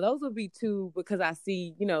 So those would be two, because I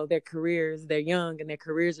see, their careers, they're young and their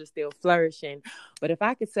careers are still flourishing. But if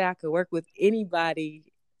I could say I could work with anybody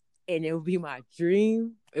and it would be my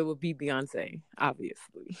dream, it would be Beyonce,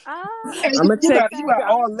 obviously. Hey, you got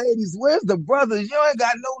all ladies. Where's the brothers? You ain't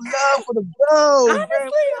got no love for the bros.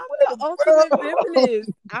 Honestly, I'm the ultimate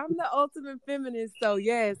feminist. I'm the ultimate feminist. So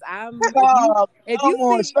yes, I'm. If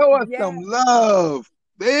you show us some love,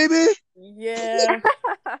 baby. Yeah.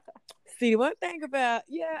 See, one thing about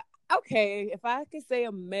okay, if I could say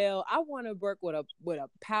a male, I want to work with a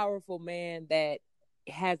powerful man that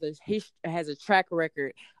has a track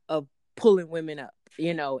record of pulling women up,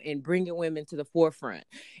 and bringing women to the forefront.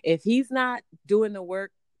 If he's not doing the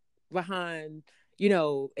work behind,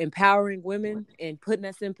 empowering women and putting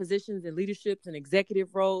us in positions and leaderships and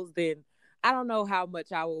executive roles, then I don't know how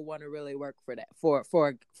much I would want to really work for that for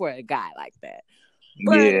a guy like that.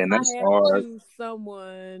 But if that's I had hard. to choose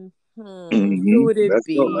someone, who would it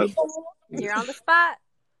be? You're on the spot.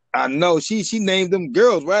 I know she named them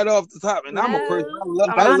girls right off the top, and I'm a person.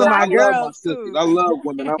 I love my sisters. Too. I love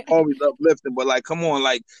women. I'm always uplifting, but like, come on,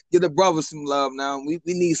 like, give the brothers some love now. We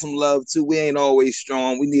need some love too. We ain't always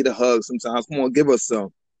strong. We need a hug sometimes. Come on, give us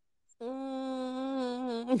some.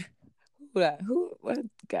 What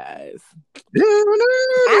guys?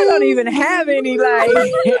 I don't even have any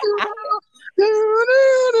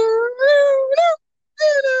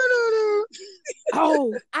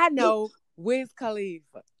Oh, I know. Wiz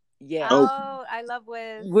Khalifa. Yeah. Oh, I love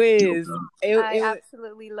Wiz. I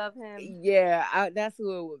absolutely love him. Yeah, that's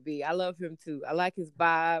who it would be. I love him too. I like his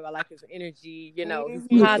vibe. I like his energy. He's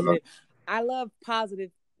positive. I love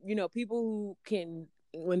positive. People who can,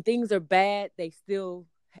 when things are bad, they still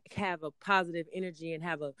have a positive energy and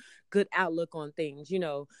have a good outlook on things.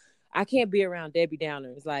 I can't be around Debbie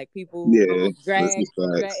Downers. Like, people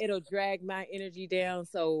it'll drag my energy down.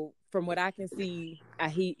 So from what I can see,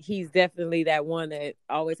 he's definitely that one that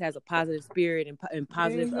always has a positive spirit and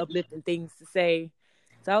positive uplifting things to say.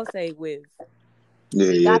 So I would say Wiz.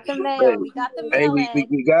 We got the mail. We got the mail. Hey,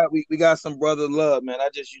 we got some brother love, man. I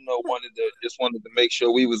just wanted to make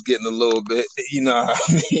sure we was getting a little bit, what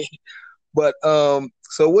I mean? But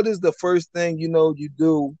so what is the first thing you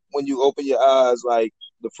do when you open your eyes? Like,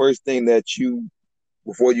 the first thing that you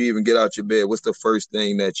before you even get out your bed, what's the first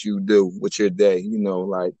thing that you do with your day? You know,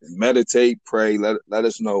 like meditate, pray. Let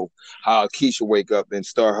us know how Keisha wake up and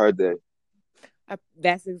start her day.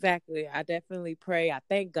 That's exactly. I definitely pray. I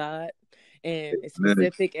thank God, and it's Man.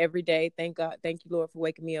 specific every day. Thank God, thank you, Lord, for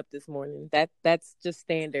waking me up this morning. That's just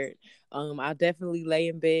standard. I'll definitely lay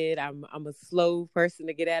in bed. I'm a slow person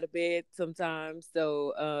to get out of bed sometimes,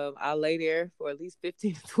 so I'll lay there for at least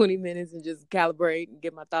 15 to 20 minutes and just calibrate and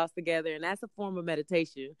get my thoughts together. And that's a form of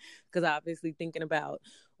meditation, because obviously thinking about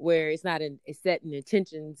where it's not it's setting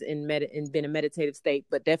intentions and being a meditative state,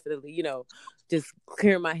 but definitely, just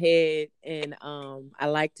clear my head. And I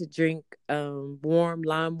like to drink warm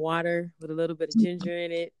lime water with a little bit of ginger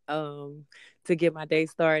in it to get my day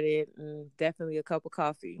started, and definitely a cup of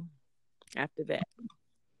coffee after that.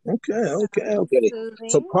 Okay.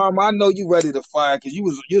 So, Palm, I know you ready to fire, because you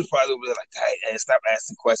was probably over there like, hey, stop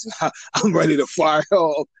asking questions. I'm ready to fire.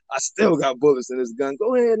 Oh, I still got bullets in this gun.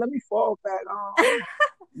 Go ahead, let me fall back.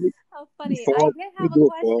 How funny. I did have a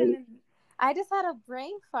question. I just had a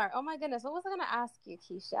brain fart. Oh my goodness. What was I going to ask you,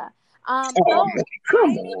 Keisha? I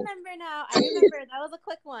remember now. I remember. That was a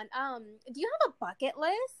quick one. Do you have a bucket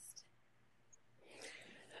list?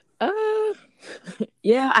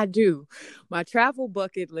 Yeah, I do. My travel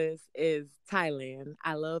bucket list is Thailand.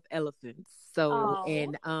 I love elephants. So,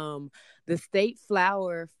 and the state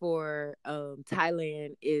flower for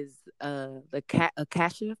Thailand is the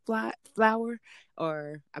acacia flower,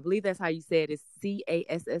 or I believe that's how you say it. It's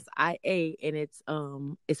Cassia, and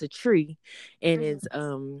it's a tree, and it's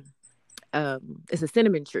a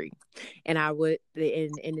cinnamon tree. And I would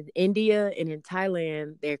in India and in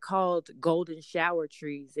Thailand, they're called golden shower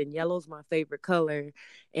trees, and yellow's my favorite color.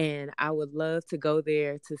 And I would love to go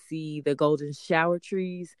there to see the golden shower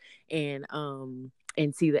trees and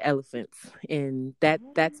see the elephants. And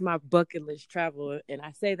that's my bucket list travel. And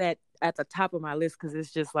I say that at the top of my list because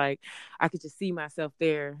it's just like I could just see myself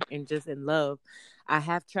there and just in love. I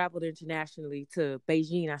have traveled internationally to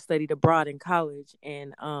Beijing. I studied abroad in college,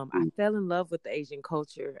 and I fell in love with the Asian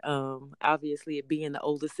culture. Obviously, it being the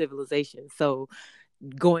oldest civilization. So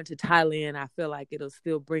going to Thailand, I feel like it'll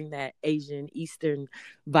still bring that Asian Eastern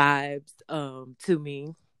vibes to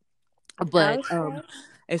me. But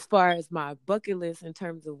as far as my bucket list in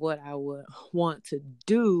terms of what I would want to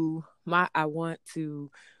do, I want to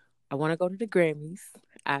go to the Grammys.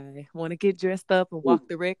 I want to get dressed up and walk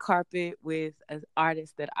the red carpet with an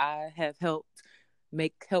artist that I have helped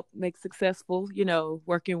make successful,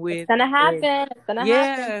 working with. It's gonna happen. It's gonna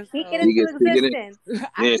happen. Speak it into existence. Speak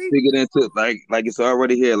it into like it's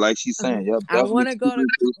already here, like she's saying. Yep, I want to go to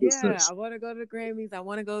I want to go to the Grammys. I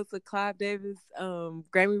want to go to Clive Davis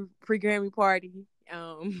pre-Grammy party.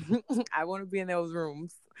 I want to be in those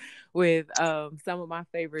rooms with some of my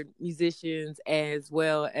favorite musicians, as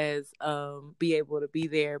well as be able to be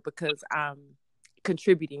there because I'm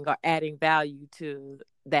contributing or adding value to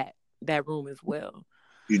that room as well.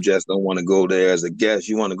 You just don't want to go there as a guest.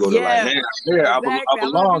 You want to go to like, here, exactly. I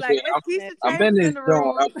belong here. I'm in this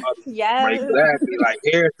room. Exactly. Like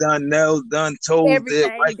hair done, nails done, toes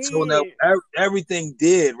did, white toenail, everything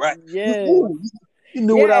did, right? Yeah. You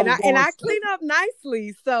knew what I was and I clean up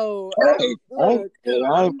nicely, so hey, I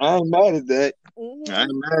ain't mad at that. Mm-hmm. I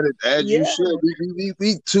ain't mad at that. You should.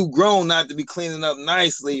 We too grown not to be cleaning up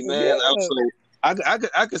nicely, man. I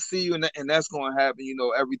could see you, and that's going to happen.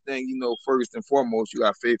 Everything. First and foremost, you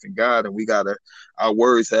got faith in God, and our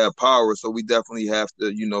words have power. So we definitely have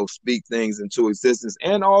to, speak things into existence,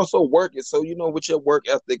 and also work it. So with your work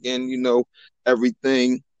ethic and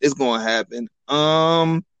everything is going to happen.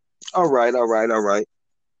 All right.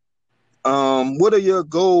 What are your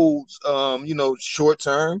goals? Short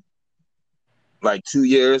term, like 2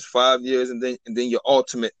 years, 5 years, and then your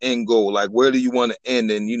ultimate end goal. Like, where do you want to end?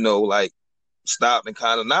 And like stop and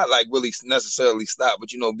kind of not like really necessarily stop, but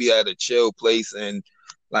be at a chill place and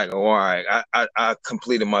like, all right, I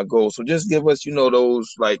completed my goal. So just give us,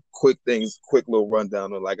 those like quick things, quick little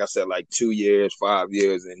rundown of, like I said, like 2 years, 5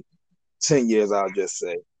 years, and 10 years. I'll just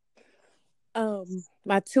say.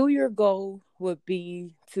 My 2-year goal would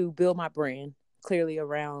be to build my brand clearly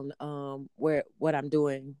around what I'm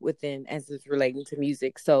doing within as it's relating to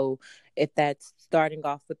music. So if that's starting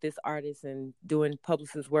off with this artist and doing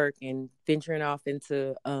publicist work and venturing off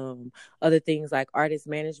into other things like artist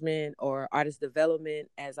management or artist development,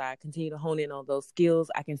 as I continue to hone in on those skills,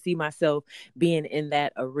 I can see myself being in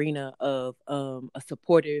that arena of a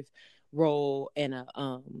supportive role and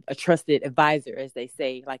a trusted advisor, as they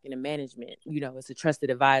say, like in a management, it's a trusted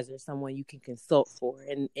advisor, someone you can consult for.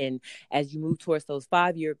 And as you move towards those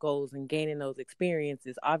 5-year goals and gaining those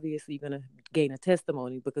experiences, obviously you're going to gain a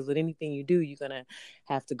testimony, because with anything you do, you're going to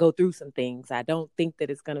have to go through some things. I don't think that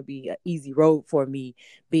it's going to be an easy road for me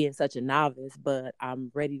being such a novice, but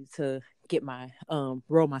I'm ready to get my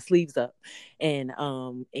roll my sleeves up and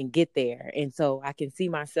get there. And so I can see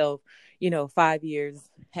myself, 5 years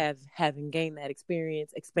having gained that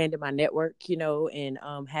experience, expanded my network, and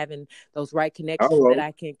having those right connections that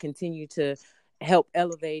I can continue to help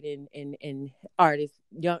elevate and artists,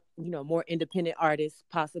 young, more independent artists,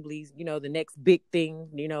 possibly, the next big thing.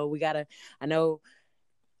 I know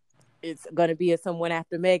it's going to be someone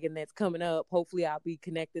after Megan that's coming up. Hopefully I'll be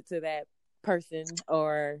connected to that person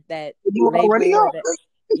or that label, or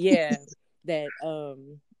that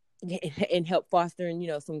and help fostering,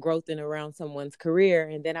 some growth in around someone's career.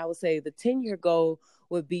 And then I would say the 10-year goal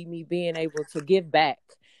would be me being able to give back.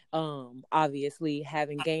 Obviously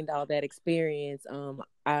having gained all that experience,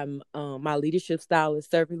 I'm my leadership style is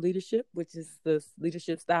servant leadership, which is the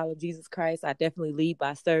leadership style of Jesus Christ. I definitely lead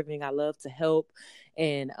by serving. I love to help,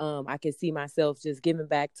 and I can see myself just giving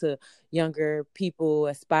back to younger people,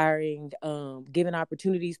 aspiring, giving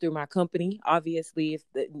opportunities through my company. Obviously, if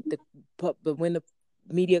but when the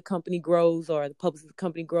media company grows or the publicist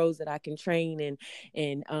company grows, that I can train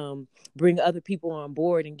and bring other people on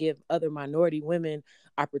board and give other minority women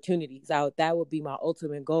opportunities. That would be my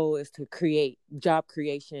ultimate goal, is to create job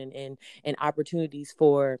creation and opportunities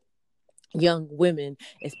for young women,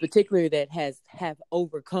 in particular, that have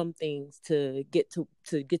overcome things to get to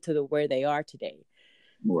the where they are today.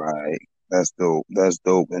 Right. That's dope. That's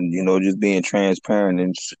dope. And, just being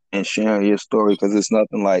transparent and sharing your story, because it's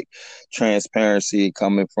nothing like transparency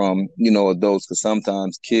coming from, adults. Because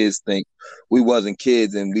sometimes kids think we wasn't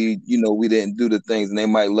kids and we didn't do the things, and they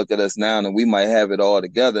might look at us now and we might have it all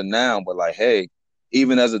together now. But like, hey,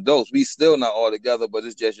 even as adults, we still not all together, but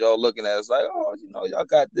it's just y'all looking at us like, oh, y'all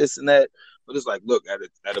got this and that. But it's like, look, at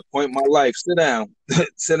a point in my life, sit down,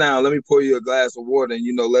 sit down. Let me pour you a glass of water, and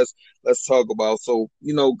let's talk about. So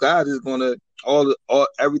God is gonna all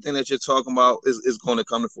everything that you're talking about is going to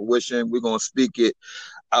come to fruition. We're gonna speak it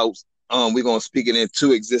out. We're gonna speak it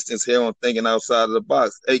into existence here on Thinking Outside of the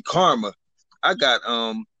Box. Hey, Karma, I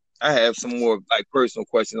have some more like personal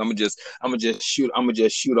questions. I'm gonna just shoot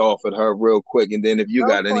off at her real quick, and then if you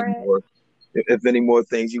got any more. If any more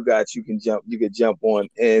things you got, you can jump on.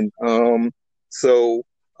 And so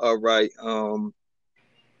all right. Oh,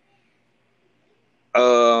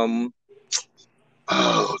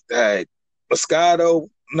 that Moscato?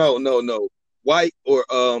 No. White or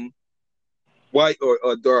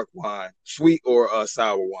dark wine? Sweet or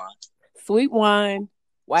sour wine? Sweet wine.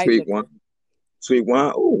 White Sweet liquor. wine. Sweet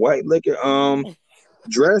wine. Oh, white liquor.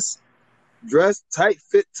 Dress, tight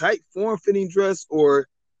form fitting dress, or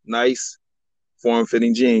nice form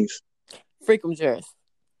fitting jeans? Freakum dress.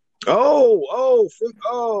 Oh,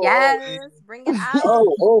 yes, bring it out.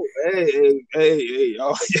 Hey,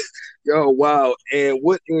 yo, wow. And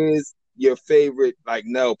what is your favorite like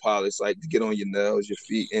nail polish, like to get on your nails, your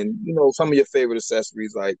feet, and some of your favorite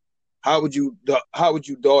accessories? Like, how would you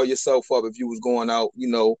doll yourself up if you was going out?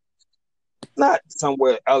 Not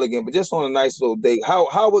somewhere elegant, but just on a nice little date.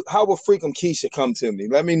 How would Freakum Keisha come to me?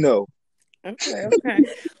 Let me know. Okay.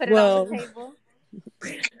 Put it on the table.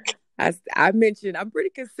 I mentioned I'm pretty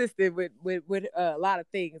consistent with a lot of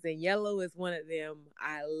things, and yellow is one of them.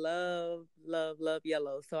 I love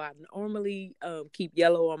yellow, so I normally keep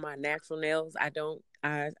yellow on my natural nails.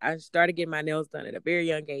 I started getting my nails done at a very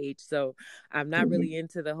young age, so I'm not really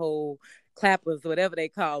into the whole clappers, whatever they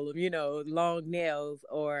call them, long nails.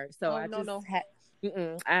 Or so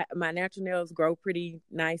my natural nails grow pretty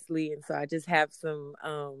nicely, and so I just have some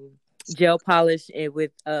gel polish and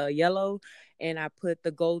with yellow, and I put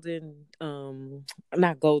the golden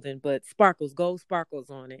not golden but gold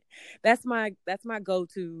sparkles on it. That's my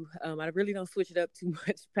go-to. I really don't switch it up too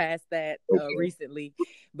much past that recently,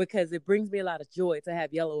 because it brings me a lot of joy to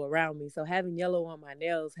have yellow around me. So having yellow on my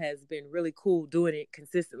nails has been really cool, doing it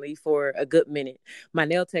consistently for a good minute. My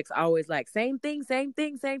nail tech's always like, same thing.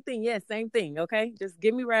 Yes, same thing. Okay, just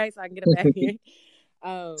give me right so I can get it back in.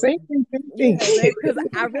 Same thing. Yeah, because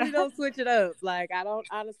I really don't switch it up. Like, I don't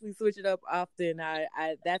honestly switch it up often. I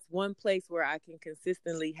that's one place where I can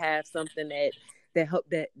consistently have something that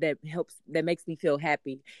helps, that makes me feel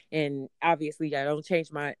happy. And obviously I don't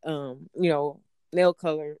change my nail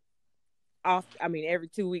color every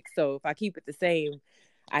 2 weeks. So if I keep it the same,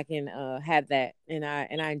 I can have that, and I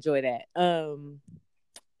enjoy that.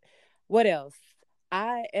 What else?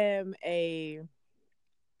 I am a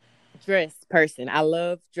dress person. I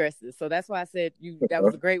love dresses. So that's why I said that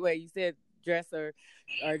was a great way. You said dress or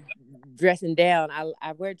dressing down.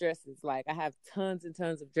 I wear dresses. Like I have tons and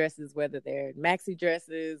tons of dresses, whether they're maxi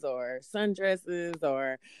dresses or sundresses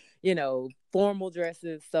or, formal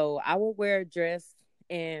dresses. So I would wear a dress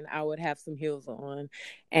and I would have some heels on.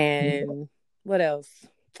 And what else?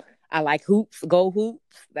 I like hoops, gold hoops.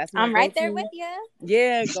 That's my I'm right there go-to. with you.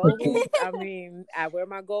 Yeah, gold hoops. I mean, I wear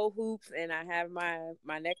my gold hoops and I have my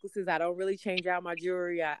necklaces. I don't really change out my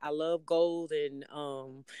jewelry. I love gold, and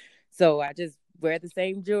so I just wear the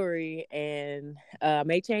same jewelry. And I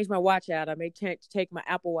may change my watch out. I may take my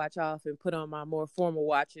Apple Watch off and put on my more formal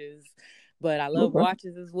watches. But I love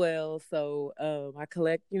watches as well. So I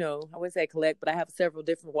collect. I wouldn't say collect, but I have several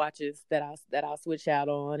different watches that I'll switch out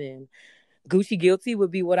on. And Gucci Guilty would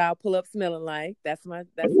be what I'll pull up smelling like. That's what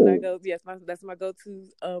I go. Yes, that's my go-to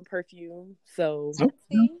perfume. So,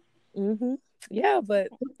 yeah, but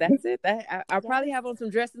that's it. I'll probably have on some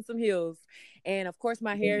dress and some heels, and of course,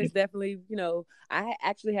 my hair is definitely. I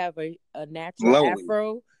actually have a natural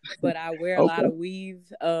afro, but I wear a lot of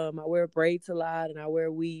weave. I wear braids a lot, and I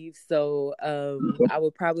wear weave. So, I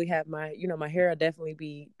would probably have my hair will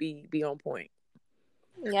definitely be on point.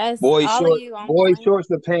 Yes, boy all short, of you on boy point. shorts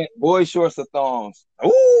to pants, boy shorts to thongs.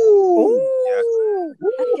 Ooh, Yes.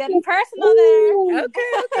 Getting personal there.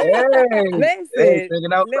 Okay. Hey,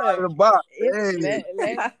 thinking outside of the box.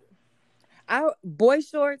 Boy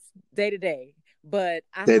shorts day to day, but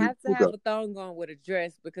I have to have a thong on with a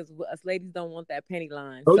dress because us ladies don't want that penny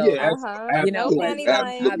line. Oh so, yeah, no penny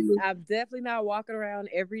line. I'm definitely not walking around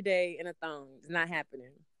every day in a thong. It's not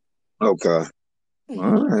happening. Okay.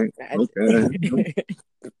 All right. Okay.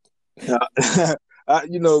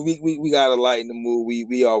 We gotta lighten the mood.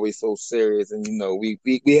 We always so serious, and we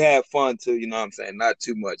have fun too. You know what I'm saying? Not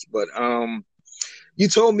too much, but you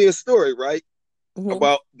told me a story, right?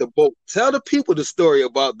 About the boat. Tell the people the story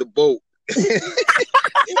about the boat. Please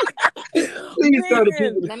tell the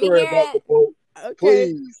people the story about the boat. Okay.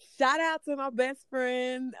 Please. Shout out to my best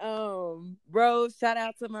friend, Rose. Shout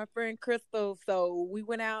out to my friend Crystal. So we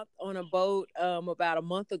went out on a boat about a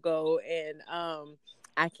month ago, and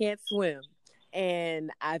I can't swim.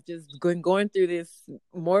 And I've just been going through this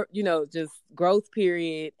more, just growth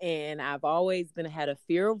period. And I've always had a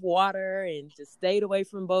fear of water and just stayed away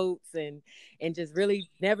from boats and just really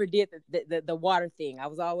never did the water thing. I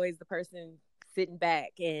was always the person sitting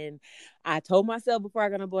back. And I told myself before I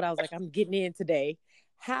got on board, I was like, I'm getting in today.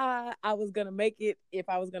 How I was going to make it, if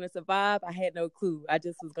I was going to survive, I had no clue. I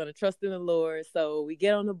just was going to trust in the Lord. So we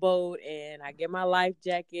get on the boat and I get my life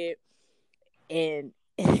jacket and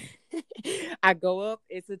I go up.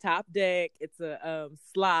 It's a top deck. It's a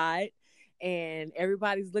slide. And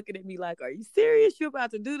everybody's looking at me like, are you serious? You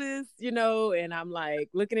about to do this? And I'm like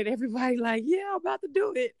looking at everybody like, yeah, I'm about to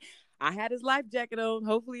do it. I had his life jacket on.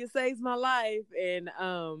 Hopefully it saves my life. And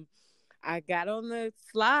I got on the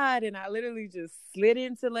slide and I literally just slid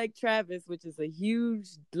into Lake Travis, which is a huge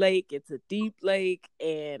lake. It's a deep lake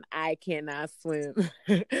and I cannot swim.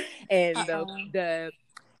 And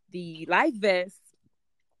the life vest,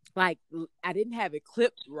 like I didn't have it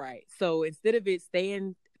clipped right. So instead of it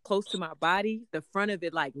staying close to my body, the front of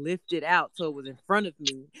it like lifted out so it was in front of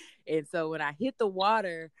me. And so when I hit the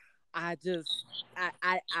water, I was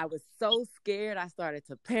so scared. I started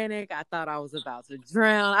to panic. I thought I was about to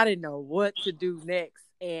drown. I didn't know what to do next.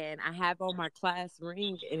 And I have on my class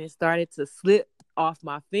ring and it started to slip off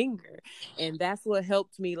my finger. And that's what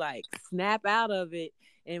helped me like snap out of it.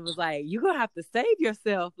 And was like, you're going to have to save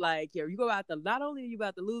yourself. Like, you're about to, not only are you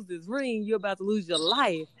about to lose this ring, you're about to lose your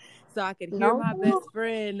life. So I could hear my best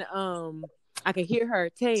friend, I could hear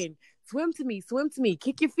her saying, swim to me,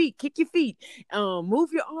 kick your feet,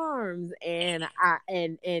 move your arms. And I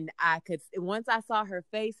could, once I saw her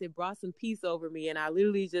face, it brought some peace over me. And I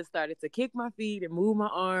literally just started to kick my feet and move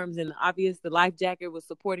my arms. And the life jacket was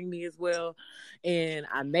supporting me as well. And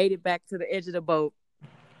I made it back to the edge of the boat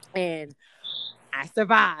and I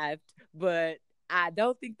survived, but I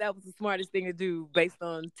don't think that was the smartest thing to do based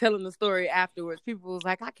on telling the story afterwards. People was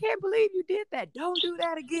like, I can't believe you did that. Don't do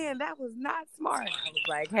that again. That was not smart. I was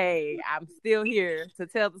like, hey, I'm still here to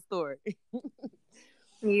tell the story.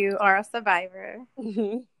 You are a survivor.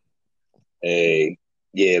 Hey,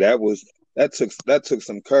 yeah, that took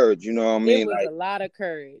some courage. You know what I mean? It was a lot of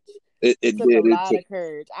courage. It took a lot of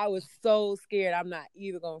courage. I was so scared. I'm not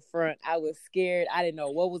even going to front. I was scared. I didn't know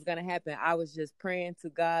what was going to happen. I was just praying to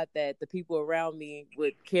God that the people around me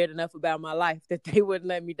would care enough about my life that they wouldn't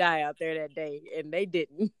let me die out there that day, and they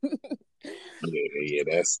didn't. Yeah,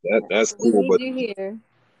 that's cool. But you hear?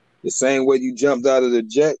 The same way you jumped out of the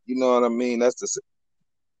jet, you know what I mean? That's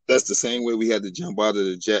that's the same way we had to jump out of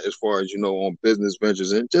the jet as far as, on business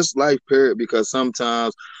ventures and just life period, because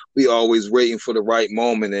sometimes we always waiting for the right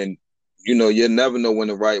moment, and you never know when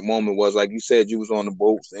the right moment was. Like you said, you was on the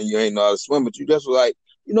boats and you ain't know how to swim, but you just was like,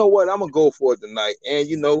 you know what, I'm gonna go for it tonight. And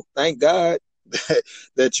thank God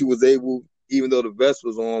that you was able, even though the vest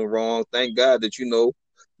was on wrong, thank God that you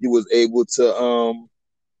was able to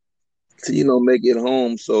make it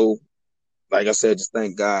home. So like I said, just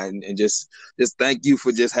thank God, and just thank you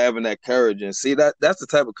for just having that courage. And see, that's the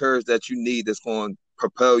type of courage that you need, that's going to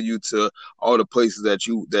propel you to all the places that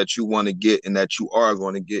you want to get and that you are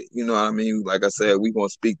going to get. You know what I mean? Like I said, we're going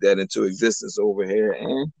to speak that into existence over here.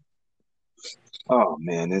 And oh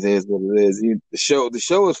man, it is what it is. The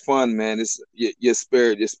show is fun, man. It's your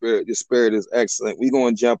spirit is excellent. We're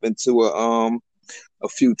going to jump into a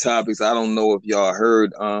few topics. I don't know if y'all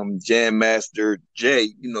heard Jam Master Jay,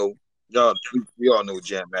 y'all we all know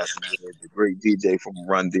Jam Master Jay, the great DJ from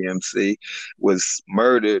Run DMC, was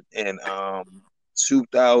murdered in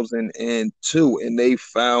 2002, and they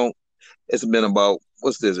found, it's been about,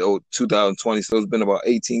 what's this, 2020, so it's been about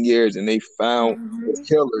 18 years, and they found the Mm-hmm.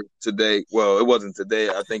 killer today. Well, it wasn't today.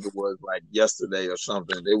 I think it was like yesterday or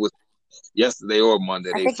something. It was yesterday or Monday.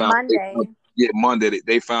 I They think found, Monday. yeah, Monday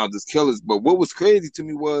they found this killers. But what was crazy to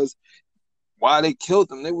me was why they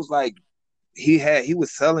killed him. They was like, he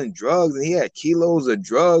was selling drugs and he had kilos of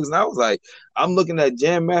drugs. And I was like, I'm looking at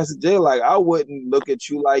Jam Master Jay like, I wouldn't look at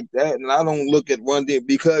you like that. And I don't look at Run D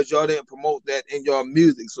because y'all didn't promote that in your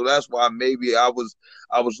music. So that's why maybe I was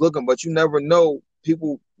looking, but you never know.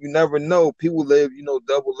 People live,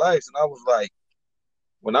 double lives. And I was like,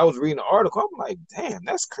 when I was reading the article, I'm like, damn,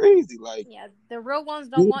 that's crazy. Like, Yeah, the real ones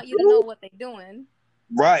don't want you to know what they're doing.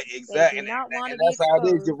 right, They exactly, do not want and to be that's how it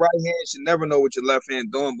is. Your exposed. right hand should never know what your left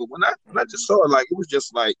hand doing. But when I just saw it, like, it was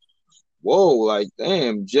just like, whoa, like,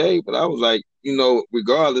 damn, Jay. But I was like,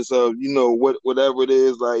 regardless of whatever it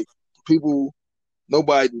is, like, people,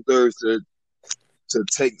 nobody deserves to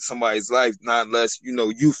take somebody's life, not unless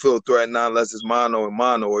you feel threatened, not unless it's mano and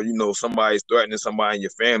mano, or somebody's threatening somebody in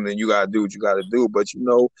your family, and you gotta do what you gotta do. But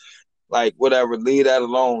like, whatever, leave that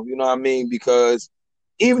alone. You know what I mean? Because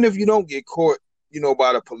even if you don't get caught,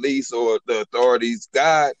 by the police or the authorities,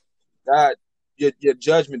 God, your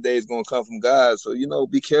judgment day is gonna come from God. So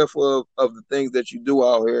be careful of the things that you do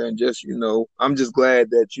out here, and just I'm just glad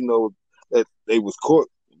that that they was caught.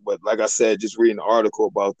 But like I said, just reading the article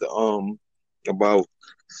about the about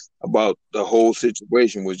about the whole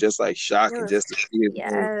situation was just like It shocking, was, just to see his name.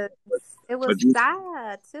 yes, it was But you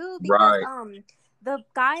sad too because right, the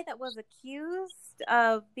guy that was accused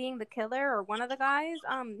of being the killer, or one of the guys,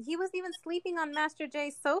 he was even sleeping on Master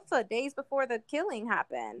J's sofa days before the killing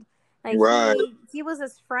happened. Like right, he was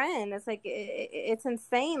his friend. It's like it's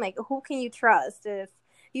insane. Like, who can you trust if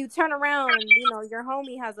you turn around and your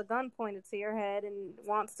homie has a gun pointed to your head and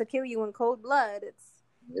wants to kill you in cold blood?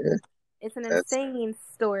 yeah. It's an That's insane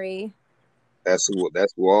story. that's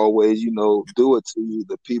who always do it to you.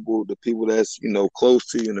 The people that's close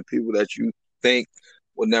to you, and the people that you think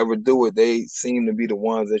will never do it, they seem to be the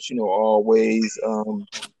ones that always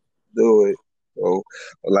do it. So,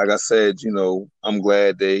 but like I said, I'm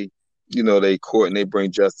glad they court and they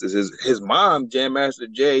bring justice. His mom, Jam Master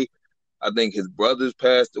Jay, I think his brothers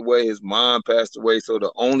passed away, his mom passed away. So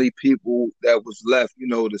the only people that was left,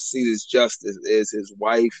 to see this justice is his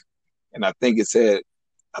wife, and I think it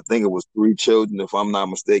was three children, if I'm not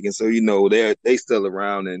mistaken. So they still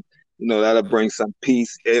around, and that'll bring some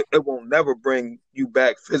peace. It won't never bring you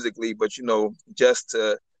back physically, but just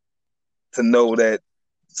to know that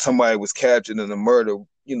somebody was captured in a murder,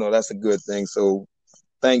 that's a good thing. So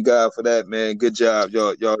thank God for that, man. Good job,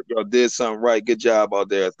 y'all did something right. Good job out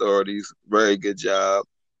there, authorities. Very good job.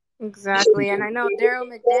 Exactly. And I know Daryl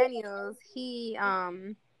McDaniels, he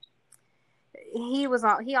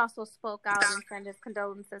also spoke out and sent his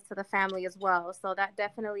condolences to the family as well. So that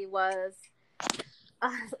definitely was uh,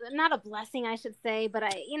 not a blessing, I should say, but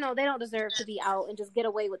they don't deserve to be out and just get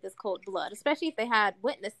away with this cold blood, especially if they had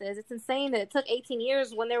witnesses. It's insane that it took 18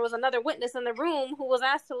 years when there was another witness in the room who was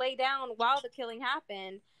asked to lay down while the killing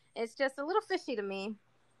happened. It's just a little fishy to me.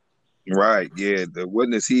 Right, yeah. The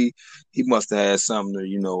witness, he must have had something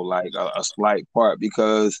to, like a slight part,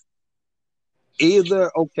 because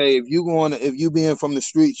either, okay, if you being from the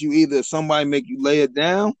streets, you either somebody make you lay it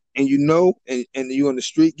down, and and you in the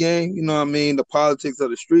street game, you know what I mean, the politics of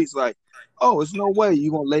the streets, like, oh, it's no way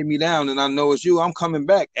you gonna lay me down and I know it's you, I'm coming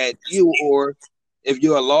back at you. Or if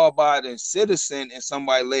you're a law abiding citizen and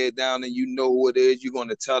somebody lay it down and you know who it is, you're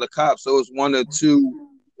gonna tell the cops. So it's one or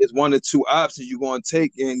two options you're gonna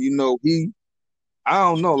take. And I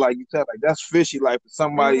don't know, like you said, like, that's fishy, like for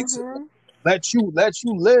somebody to Mm-hmm. let you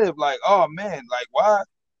live. Like, oh man, like why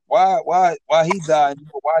he died?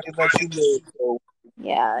 Why they let you live? So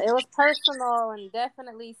Yeah, it was personal and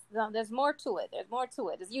definitely there's more to it. There's more to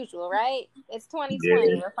it as usual, right? It's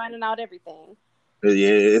 2020. yeah, We're finding out everything.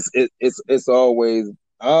 yeah, it's always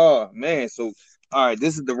oh man. So all right,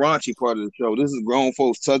 this is the raunchy part of the show. This is grown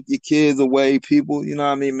folks. Tuck your kids away, people. You know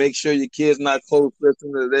what I mean? Make sure your kids not close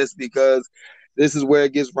listening to this because this is where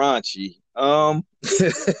it gets raunchy. Haha,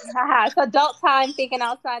 it's adult time thinking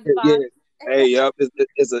outside the Yeah. box. Hey, yup,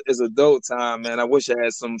 it's adult time, man. I wish I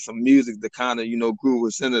had some music to kind of groove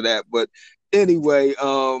us into that. But anyway,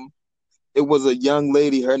 it was a young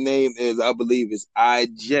lady. Her name is, I believe, is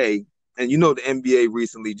IJ, and the NBA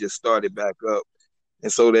recently just started back up,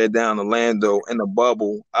 and so they're down in Orlando in the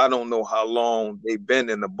bubble. I don't know how long they've been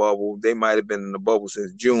in the bubble. They might have been in the bubble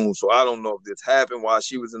since June, so I don't know if this happened while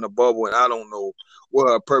she was in the bubble, and I don't know what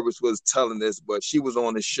her purpose was telling this, but she was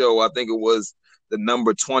on the show. I think it was the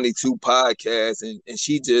number 22 podcast, and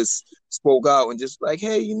she just spoke out and just like,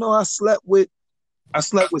 hey, I slept with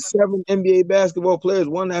 7 NBA basketball players,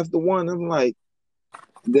 one after one. I'm like,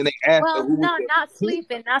 and then they asked her Well, who was no, the not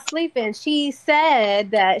sleeping, not sleeping. She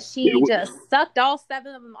said that she it, just sucked all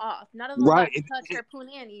 7 of them off. None of them right. got to touch her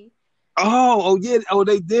punani. Oh, yeah. Oh,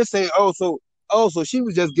 they did say. So she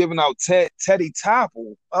was just giving out Teddy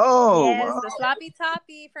Topple. Yes, the sloppy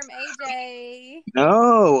toppy from AJ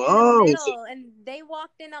Oh, in the oh. middle, and they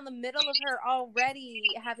walked in on the middle of her already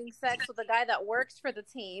having sex with a guy that works for the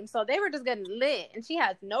team. So they were just getting lit, and she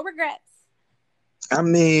has no regrets. Like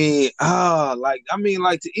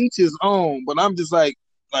to each his own. But I'm just like,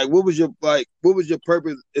 what was your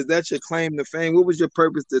purpose? Is that your claim to fame? What was your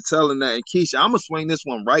purpose to telling that? And Keisha, I'm gonna swing this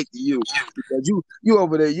one right to you because you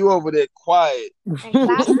over there quiet. And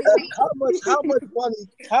classy. How much money?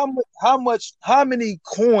 How many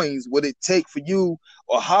coins would it take for you,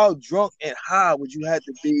 or how drunk and high would you have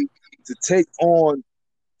to be to take on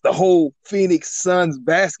the whole Phoenix Suns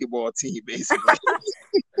basketball team, basically?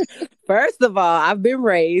 First of all, I've been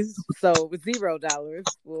raised, so $0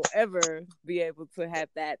 will ever be able to have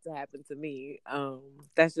that to happen to me.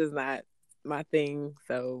 That's just not my thing.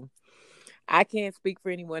 So I can't speak for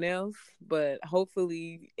anyone else, but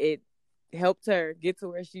hopefully it helped her get to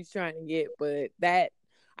where she's trying to get. But that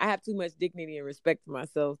I have too much dignity and respect for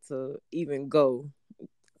myself to even go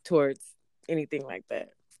towards anything like that.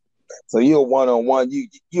 So you're a one-on-one. You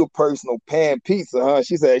a personal pan pizza, huh?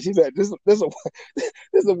 This a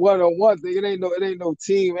this a one-on-one thing. It ain't no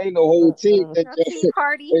team. Ain't no whole team. No tea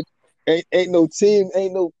party. Ain't no team.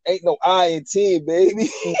 Ain't no I in team, baby.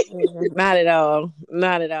 Not at all.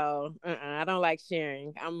 Not at all. I don't like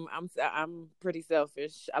sharing. I'm pretty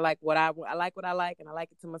selfish. I like what I like what I like, and I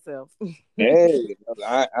like it to myself. Hey,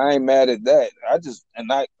 I ain't mad at that. I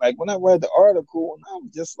like when I read the article, and I was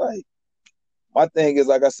just like, my thing is,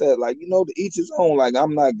 like I said, like to each his own. Like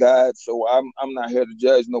I'm not God, so I'm not here to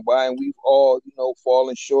judge nobody. And we've all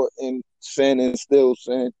fallen short in sin and still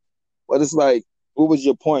sin. But it's like, what was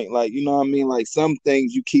your point? Like, you know what I mean? Like some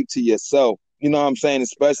things you keep to yourself. You know what I'm saying?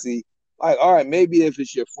 Especially like, all right, maybe if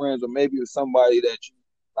it's your friends or maybe it's somebody that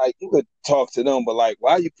you could talk to them. But like,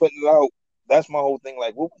 why are you putting it out? That's my whole thing.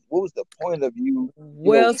 Like, what was the point of you?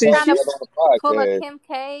 Well, She's since trying you to Talking on pull a the podcast? Kim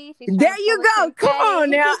K. She's trying there to you pull a go. Kim Come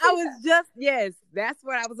on K. now. I was just yes, that's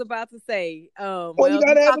what I was about to say. Well, you Well, you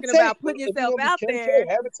gotta have a talking tape. about putting If you're yourself gonna be out Kim K, there.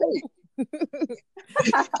 have a tape.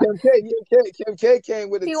 Kim K came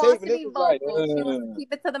with a She tape, wants to and it be was like, vocal. She wants to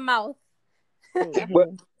keep it to the mouth. but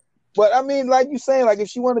Mhm. but I mean, like you saying, like if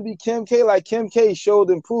she want to be Kim K, like Kim K showed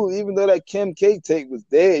and proved, even though that Kim K tape was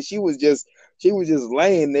dead, she was just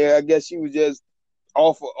laying there. I guess she was just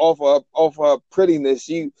off her prettiness.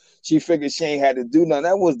 She figured she ain't had to do nothing.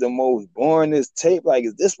 That was the most boringest tape. Like,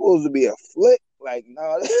 is this supposed to be a flick? Like,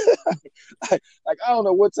 no, like I don't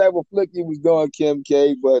know what type of flick you was doing, Kim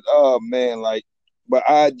K, but oh man, like, but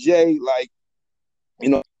IJ, like, you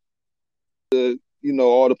know,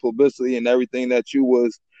 all the publicity and everything that you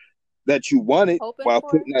wanted Hoping while for.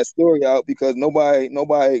 putting that story out because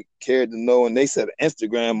nobody cared to know. And they said an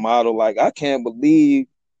Instagram model. Like, I can't believe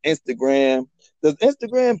Instagram. Does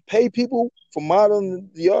Instagram pay people for modeling?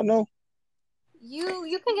 Do y'all know?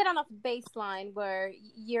 You can get on a baseline where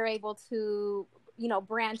you're able to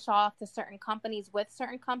branch off to certain companies with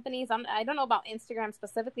certain companies. I don't know about Instagram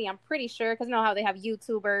specifically. I'm pretty sure because you know how they have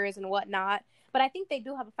YouTubers and whatnot. But I think they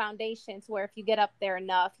do have a foundation to where if you get up there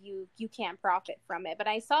enough, you can profit from it. But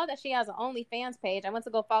I saw that she has an OnlyFans page. I went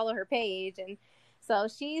to go follow her page, and so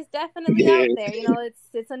she's definitely Yeah. out there.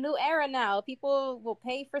 It's a new era now. People will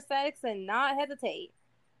pay for sex and not hesitate.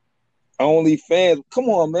 OnlyFans. Come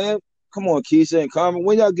on, man. Come on, Keisha and Carmen.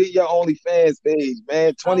 When y'all get your OnlyFans page,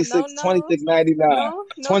 man? Oh no, 26, no, 26.99. no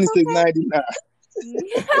 26.99.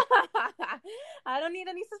 I don't need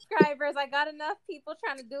any subscribers. I got enough people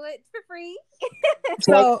trying to do it for free.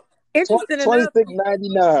 So interesting enough,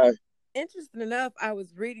 26.99. I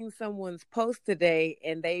was reading someone's post today,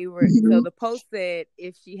 and so the post said,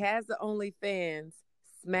 if she has the OnlyFans,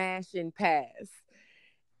 smash and pass.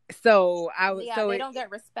 So They don't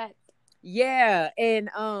get respect. Yeah, and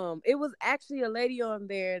it was actually a lady on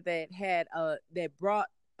there that that brought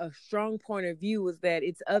a strong point of view, was that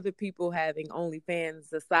it's other people having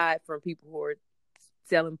OnlyFans aside from people who are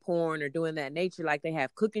selling porn or doing that nature. Like, they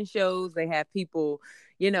have cooking shows, they have people,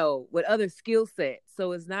 with other skill sets.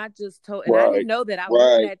 So it's not just and I didn't know that. I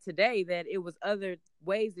learned that today, that it was other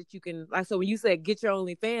ways that you can, like, so when you said get your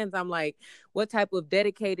OnlyFans, I'm like, what type of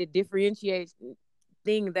dedicated differentiate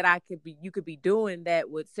thing that you could be doing that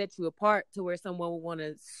would set you apart to where someone would want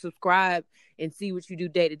to subscribe and see what you do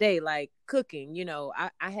day to day, like cooking.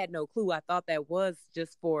 I had no clue. I thought that was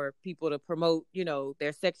just for people to promote,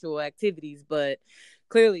 their sexual activities, but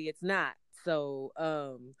clearly it's not. So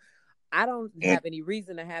I don't have any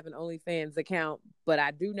reason to have an OnlyFans account, but I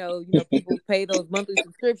do know, people pay those monthly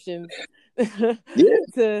subscriptions.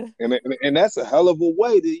 Yeah. And that's a hell of a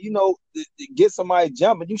way to get somebody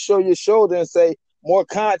jumping. You show your shoulder and say, more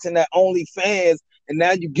content at OnlyFans, and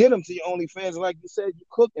now you get them to your OnlyFans. Like you said, you're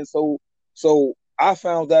cooking. So I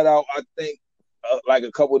found that out, I think, like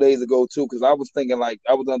a couple of days ago too, because I was thinking, like,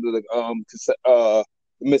 I was under the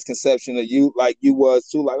misconception of you, like you was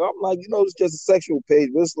too. Like, I'm like, it's just a sexual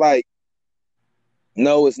page, but it's like,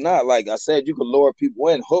 no, it's not. Like I said, you can lure people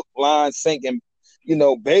in, hook, line, sink, and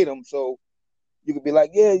bait them. So you could be like,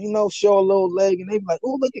 yeah, show a little leg, and they be like,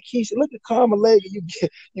 oh, look at Keisha, look at Karma leg, and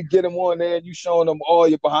you get them on there, and you showing them all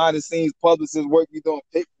your behind the scenes publicist work, you doing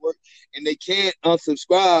paperwork, and they can't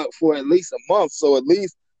unsubscribe for at least a month. So at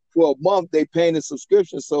least for a month they paying the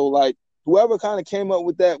subscription. So like whoever kind of came up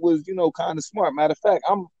with that was kind of smart. Matter of fact,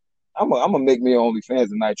 I'm gonna make me OnlyFans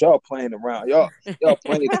tonight. Y'all playing around, y'all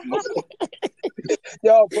playing too much.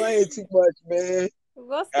 Y'all playing too much, man.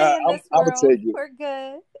 We'll stay in this world. We're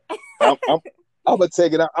good. I'm gonna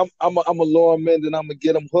take it out. I'm a lure them in, and I'm gonna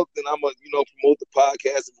get them hooked, and I'm gonna promote the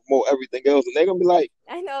podcast and promote everything else, and they're gonna be like,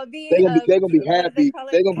 I know they're gonna be happy.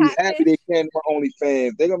 They're gonna be happy they came to my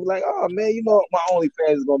OnlyFans. They're gonna be like, oh man, my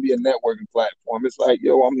OnlyFans is gonna be a networking platform. It's like,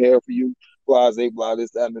 yo, I'm here for you. Blah, blah, this,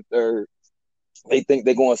 that, and the third. They think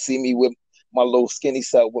they're gonna see me with my little skinny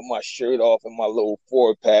self with my shirt off and my little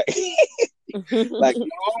 4-pack. Like,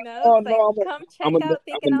 no, come check out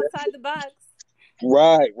Thinking Outside the Box.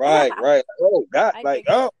 Right. Oh God!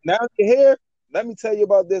 Now you're here. Let me tell you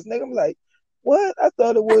about this, nigga. I'm like, what? I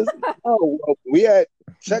thought it was. We had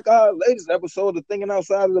check our latest episode of Thinking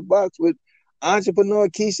Outside of the Box with entrepreneur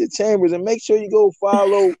Keisha Chambers, and make sure you go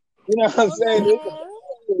follow. You know what I'm saying?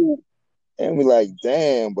 And we're like,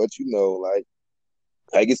 damn, but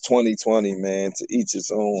like it's 2020, man. To each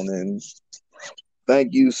its own, and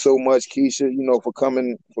thank you so much, Keisha, for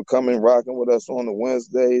coming, rocking with us on the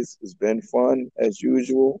Wednesdays. It's been fun, as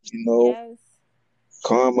usual. Yes.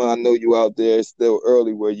 Karma, I know you out there. It's still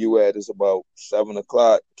early where you at. It's about 7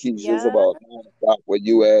 o'clock. Keisha's about 9 o'clock where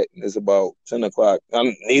you at, and it's about 10 o'clock.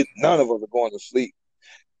 None of us are going to sleep,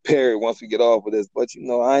 period, once we get off of this. But,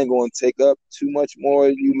 I ain't going to take up too much more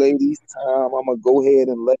of you ladies' time. I'm going to go ahead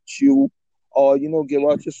and let you or give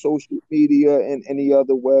out your social media and any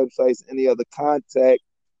other websites, any other contact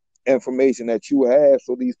information that you have,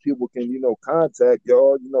 so these people can contact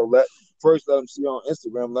y'all. Let them see on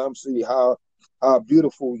Instagram, let them see how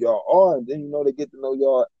beautiful y'all are, and then they get to know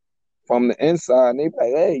y'all from the inside, and they be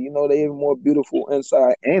like, hey, they even more beautiful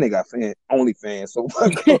inside, and they got OnlyFans. So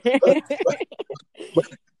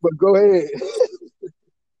but go ahead.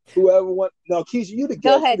 Whoever want. No, Keisha, you the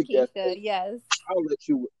guest. Go ahead, Keisha. Yes.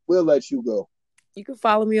 We'll let you go. You can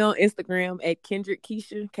follow me on Instagram at Kendrick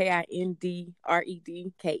Keisha,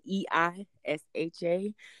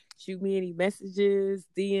 KINDREDKEISHA. Shoot me any messages,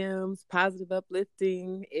 DMs, positive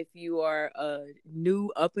uplifting. If you are a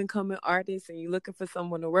new up and coming artist and you're looking for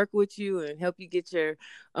someone to work with you and help you get your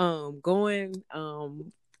going,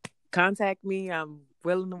 contact me. I'm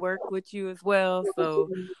willing to work with you as well. So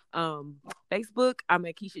Facebook, I'm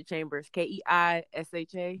at Keisha Chambers,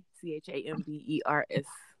 KEISHACHAMBERS.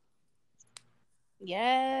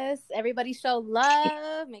 Yes, everybody show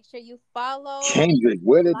love. Make sure you follow. Kendrick,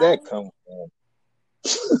 where did that come from?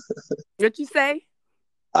 What you say?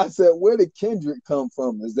 I said, where did Kendrick come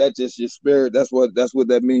from? Is that just your spirit? That's what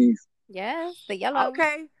that means. Yes, the yellow.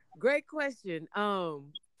 Okay, great question.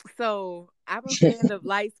 So I'm a fan of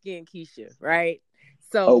light skinned Keisha, right?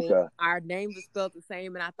 So Okay. our names are spelled the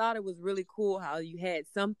same, and I thought it was really cool how you had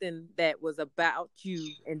something that was about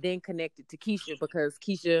you and then connected to Keisha, because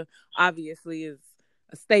Keisha obviously is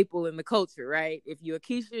a staple in the culture, right? If you're a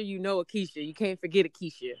Keisha, you know a Keisha. You can't forget a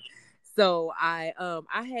Keisha. So I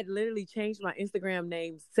had literally changed my Instagram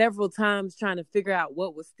name several times trying to figure out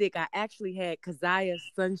what would stick. I actually had Keziah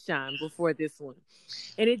Sunshine before this one,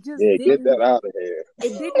 and it just Yeah, get that didn't out of here.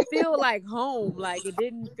 it didn't feel like home. Like, it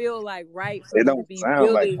didn't feel like right for It me to don't be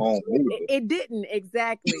sound like building. home It, either. it didn't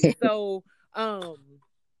exactly. So,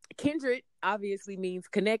 kindred obviously means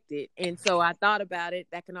connected. And so I thought about it.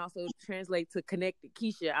 That can also translate to connected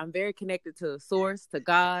Keisha. I'm very connected to source, to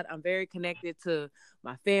God. I'm very connected to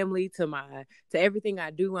my family, to everything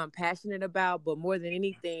I do, I'm passionate about. But more than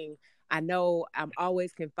anything, I know I'm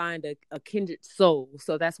always can find a kindred soul.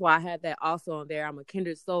 So that's why I had that also on there. I'm a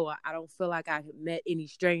kindred soul. I don't feel like I met any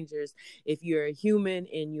strangers. If you're a human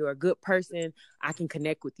and you're a good person, I can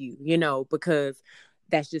connect with you, because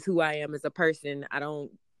that's just who I am as a person. I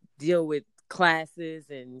don't deal with classes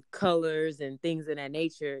and colors and things of that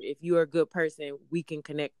nature. If you're a good person, we can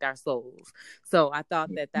connect our souls. So I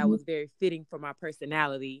thought that was very fitting for my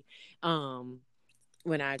personality.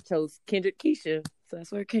 When I chose Kendrick Keisha. So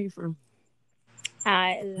that's where it came from.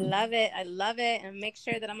 I love it. I love it. And make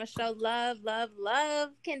sure that I'm going to show love, love, love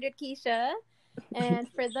Kindred Keisha. And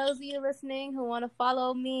for those of you listening who want to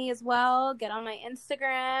follow me as well, get on my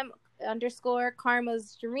Instagram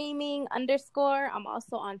 _Karma's Dreaming _ I'm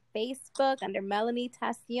also on Facebook under Melanie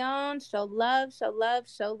Tassion. Show love, show love,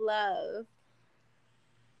 show love.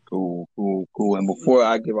 Cool. And before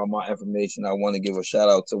I give out my information, I want to give a shout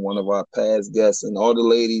out to one of our past guests and all the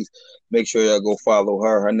ladies. Make sure y'all go follow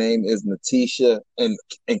her. Her name is Natisha. And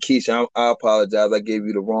Keisha, I apologize. I gave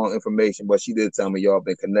you the wrong information, but she did tell me y'all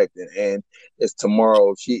been connected. And it's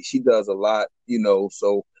tomorrow. She does a lot,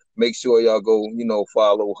 so make sure y'all go,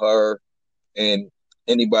 follow her and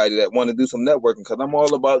anybody that want to do some networking, because I'm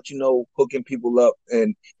all about, hooking people up,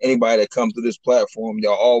 and anybody that comes to this platform,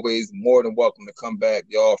 y'all always more than welcome to come back.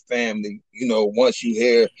 Y'all family, once you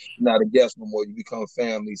hear you're not a guest no more, you become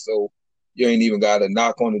family. So you ain't even got to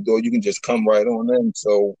knock on the door. You can just come right on in.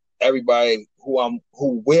 So everybody I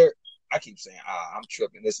keep saying, I'm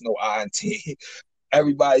tripping. There's no I and T.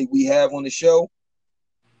 Everybody we have on the show,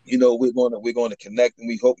 we're going to connect, and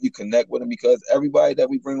we hope you connect with them, because everybody that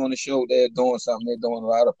we bring on the show, they're doing something. They're doing a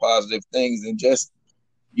lot of positive things, and just,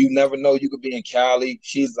 you never know. You could be in Cali.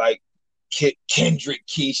 She's like Kendrick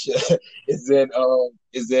Keisha is in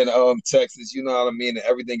Texas. You know what I mean? And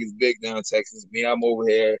everything is big down in Texas. Me, I'm over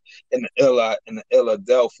here in the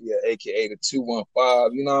Philadelphia, aka the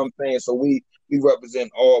 215. You know what I'm saying? So we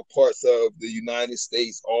represent all parts of the United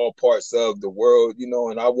States, all parts of the world.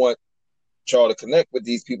 And I want y'all to connect with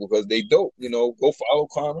these people because they dope. Go follow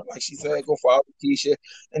Karma, like she said. Go follow Keisha,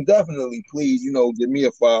 and definitely, please, give me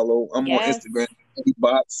a follow. I'm on Instagram,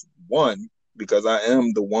 EddieBox1, because I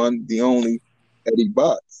am the one, the only Eddie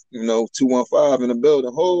Box. 215 in the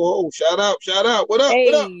building. Ho, shout out. What up?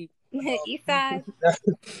 Hey. Eastside.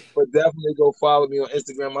 But definitely go follow me on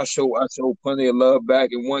Instagram. I show plenty of love back,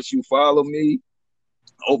 and once you follow me,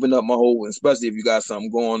 open up my whole, especially if you got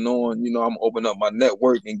something going on, I'm open up my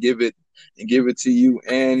network and give it to you,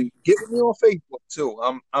 and give me on Facebook too.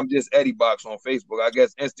 I'm just Eddie Box on Facebook. I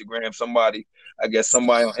guess Instagram, somebody on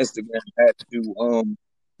Instagram had to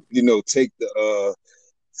take the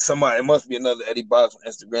somebody, it must be another Eddie Box on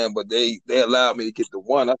Instagram, but they allowed me to get the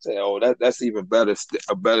one. I say, oh, that's even better,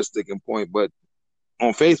 a better sticking point. But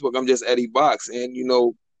on Facebook, I'm just Eddie Box, and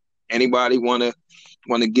anybody wanna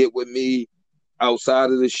get with me outside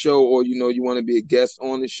of the show, or you want to be a guest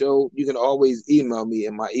on the show, you can always email me,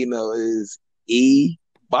 and my email is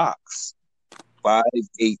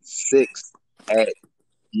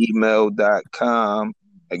ebox586@gmail.com.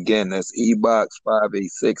 Again, that's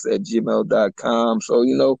ebox586@gmail.com.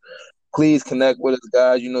 So please connect with us,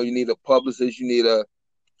 guys. You need a publicist, you need a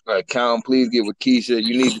account, please get with Keisha.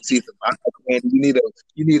 You need to see some candy.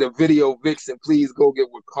 You need a video vixen. Please go get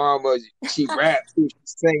with Karma. She raps, she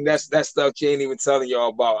sing. That stuff she ain't even telling y'all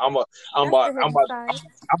about. I'm about to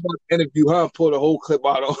interview her and pull the whole clip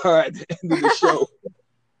out on her at the end of the show.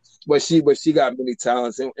 But she got many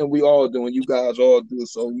talents, and we all do, and you guys all do.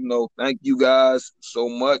 So thank you guys so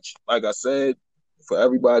much. Like I said, for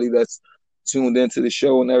everybody that's tuned into the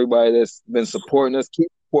show and everybody that's been supporting us, keep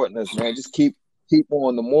supporting us, man. Just keep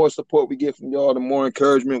on. The more support we get from y'all, the more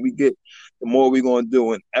encouragement we get, the more we're going to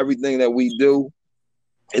do. And everything that we do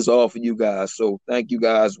is all for you guys. So thank you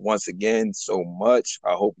guys once again so much.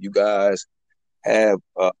 I hope you guys have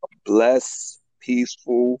a blessed,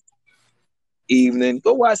 peaceful evening.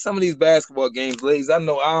 Go watch some of these basketball games, ladies. I don't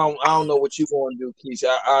know what you're gonna do, Keisha.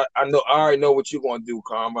 I already know what you're gonna do,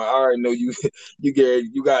 Karma. I already know you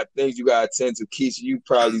you got things you gotta attend to, Keisha. You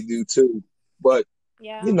probably do too. But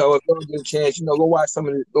Yeah. if you don't get a chance, go watch some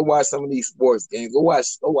of these sports games. Go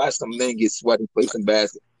watch some men get sweaty, play some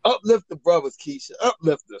basketball. Uplift the brothers, Keisha.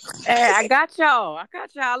 Uplift us. Hey, I got y'all.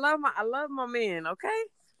 I love my men. Okay.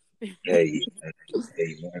 Hey,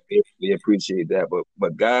 man, we appreciate that.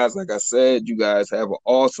 But guys, like I said, you guys have an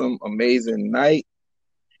awesome, amazing night.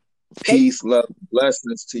 Peace, love,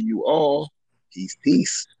 blessings to you all. Peace,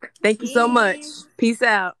 peace. Thank you so much. Peace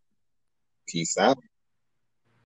out. Peace out.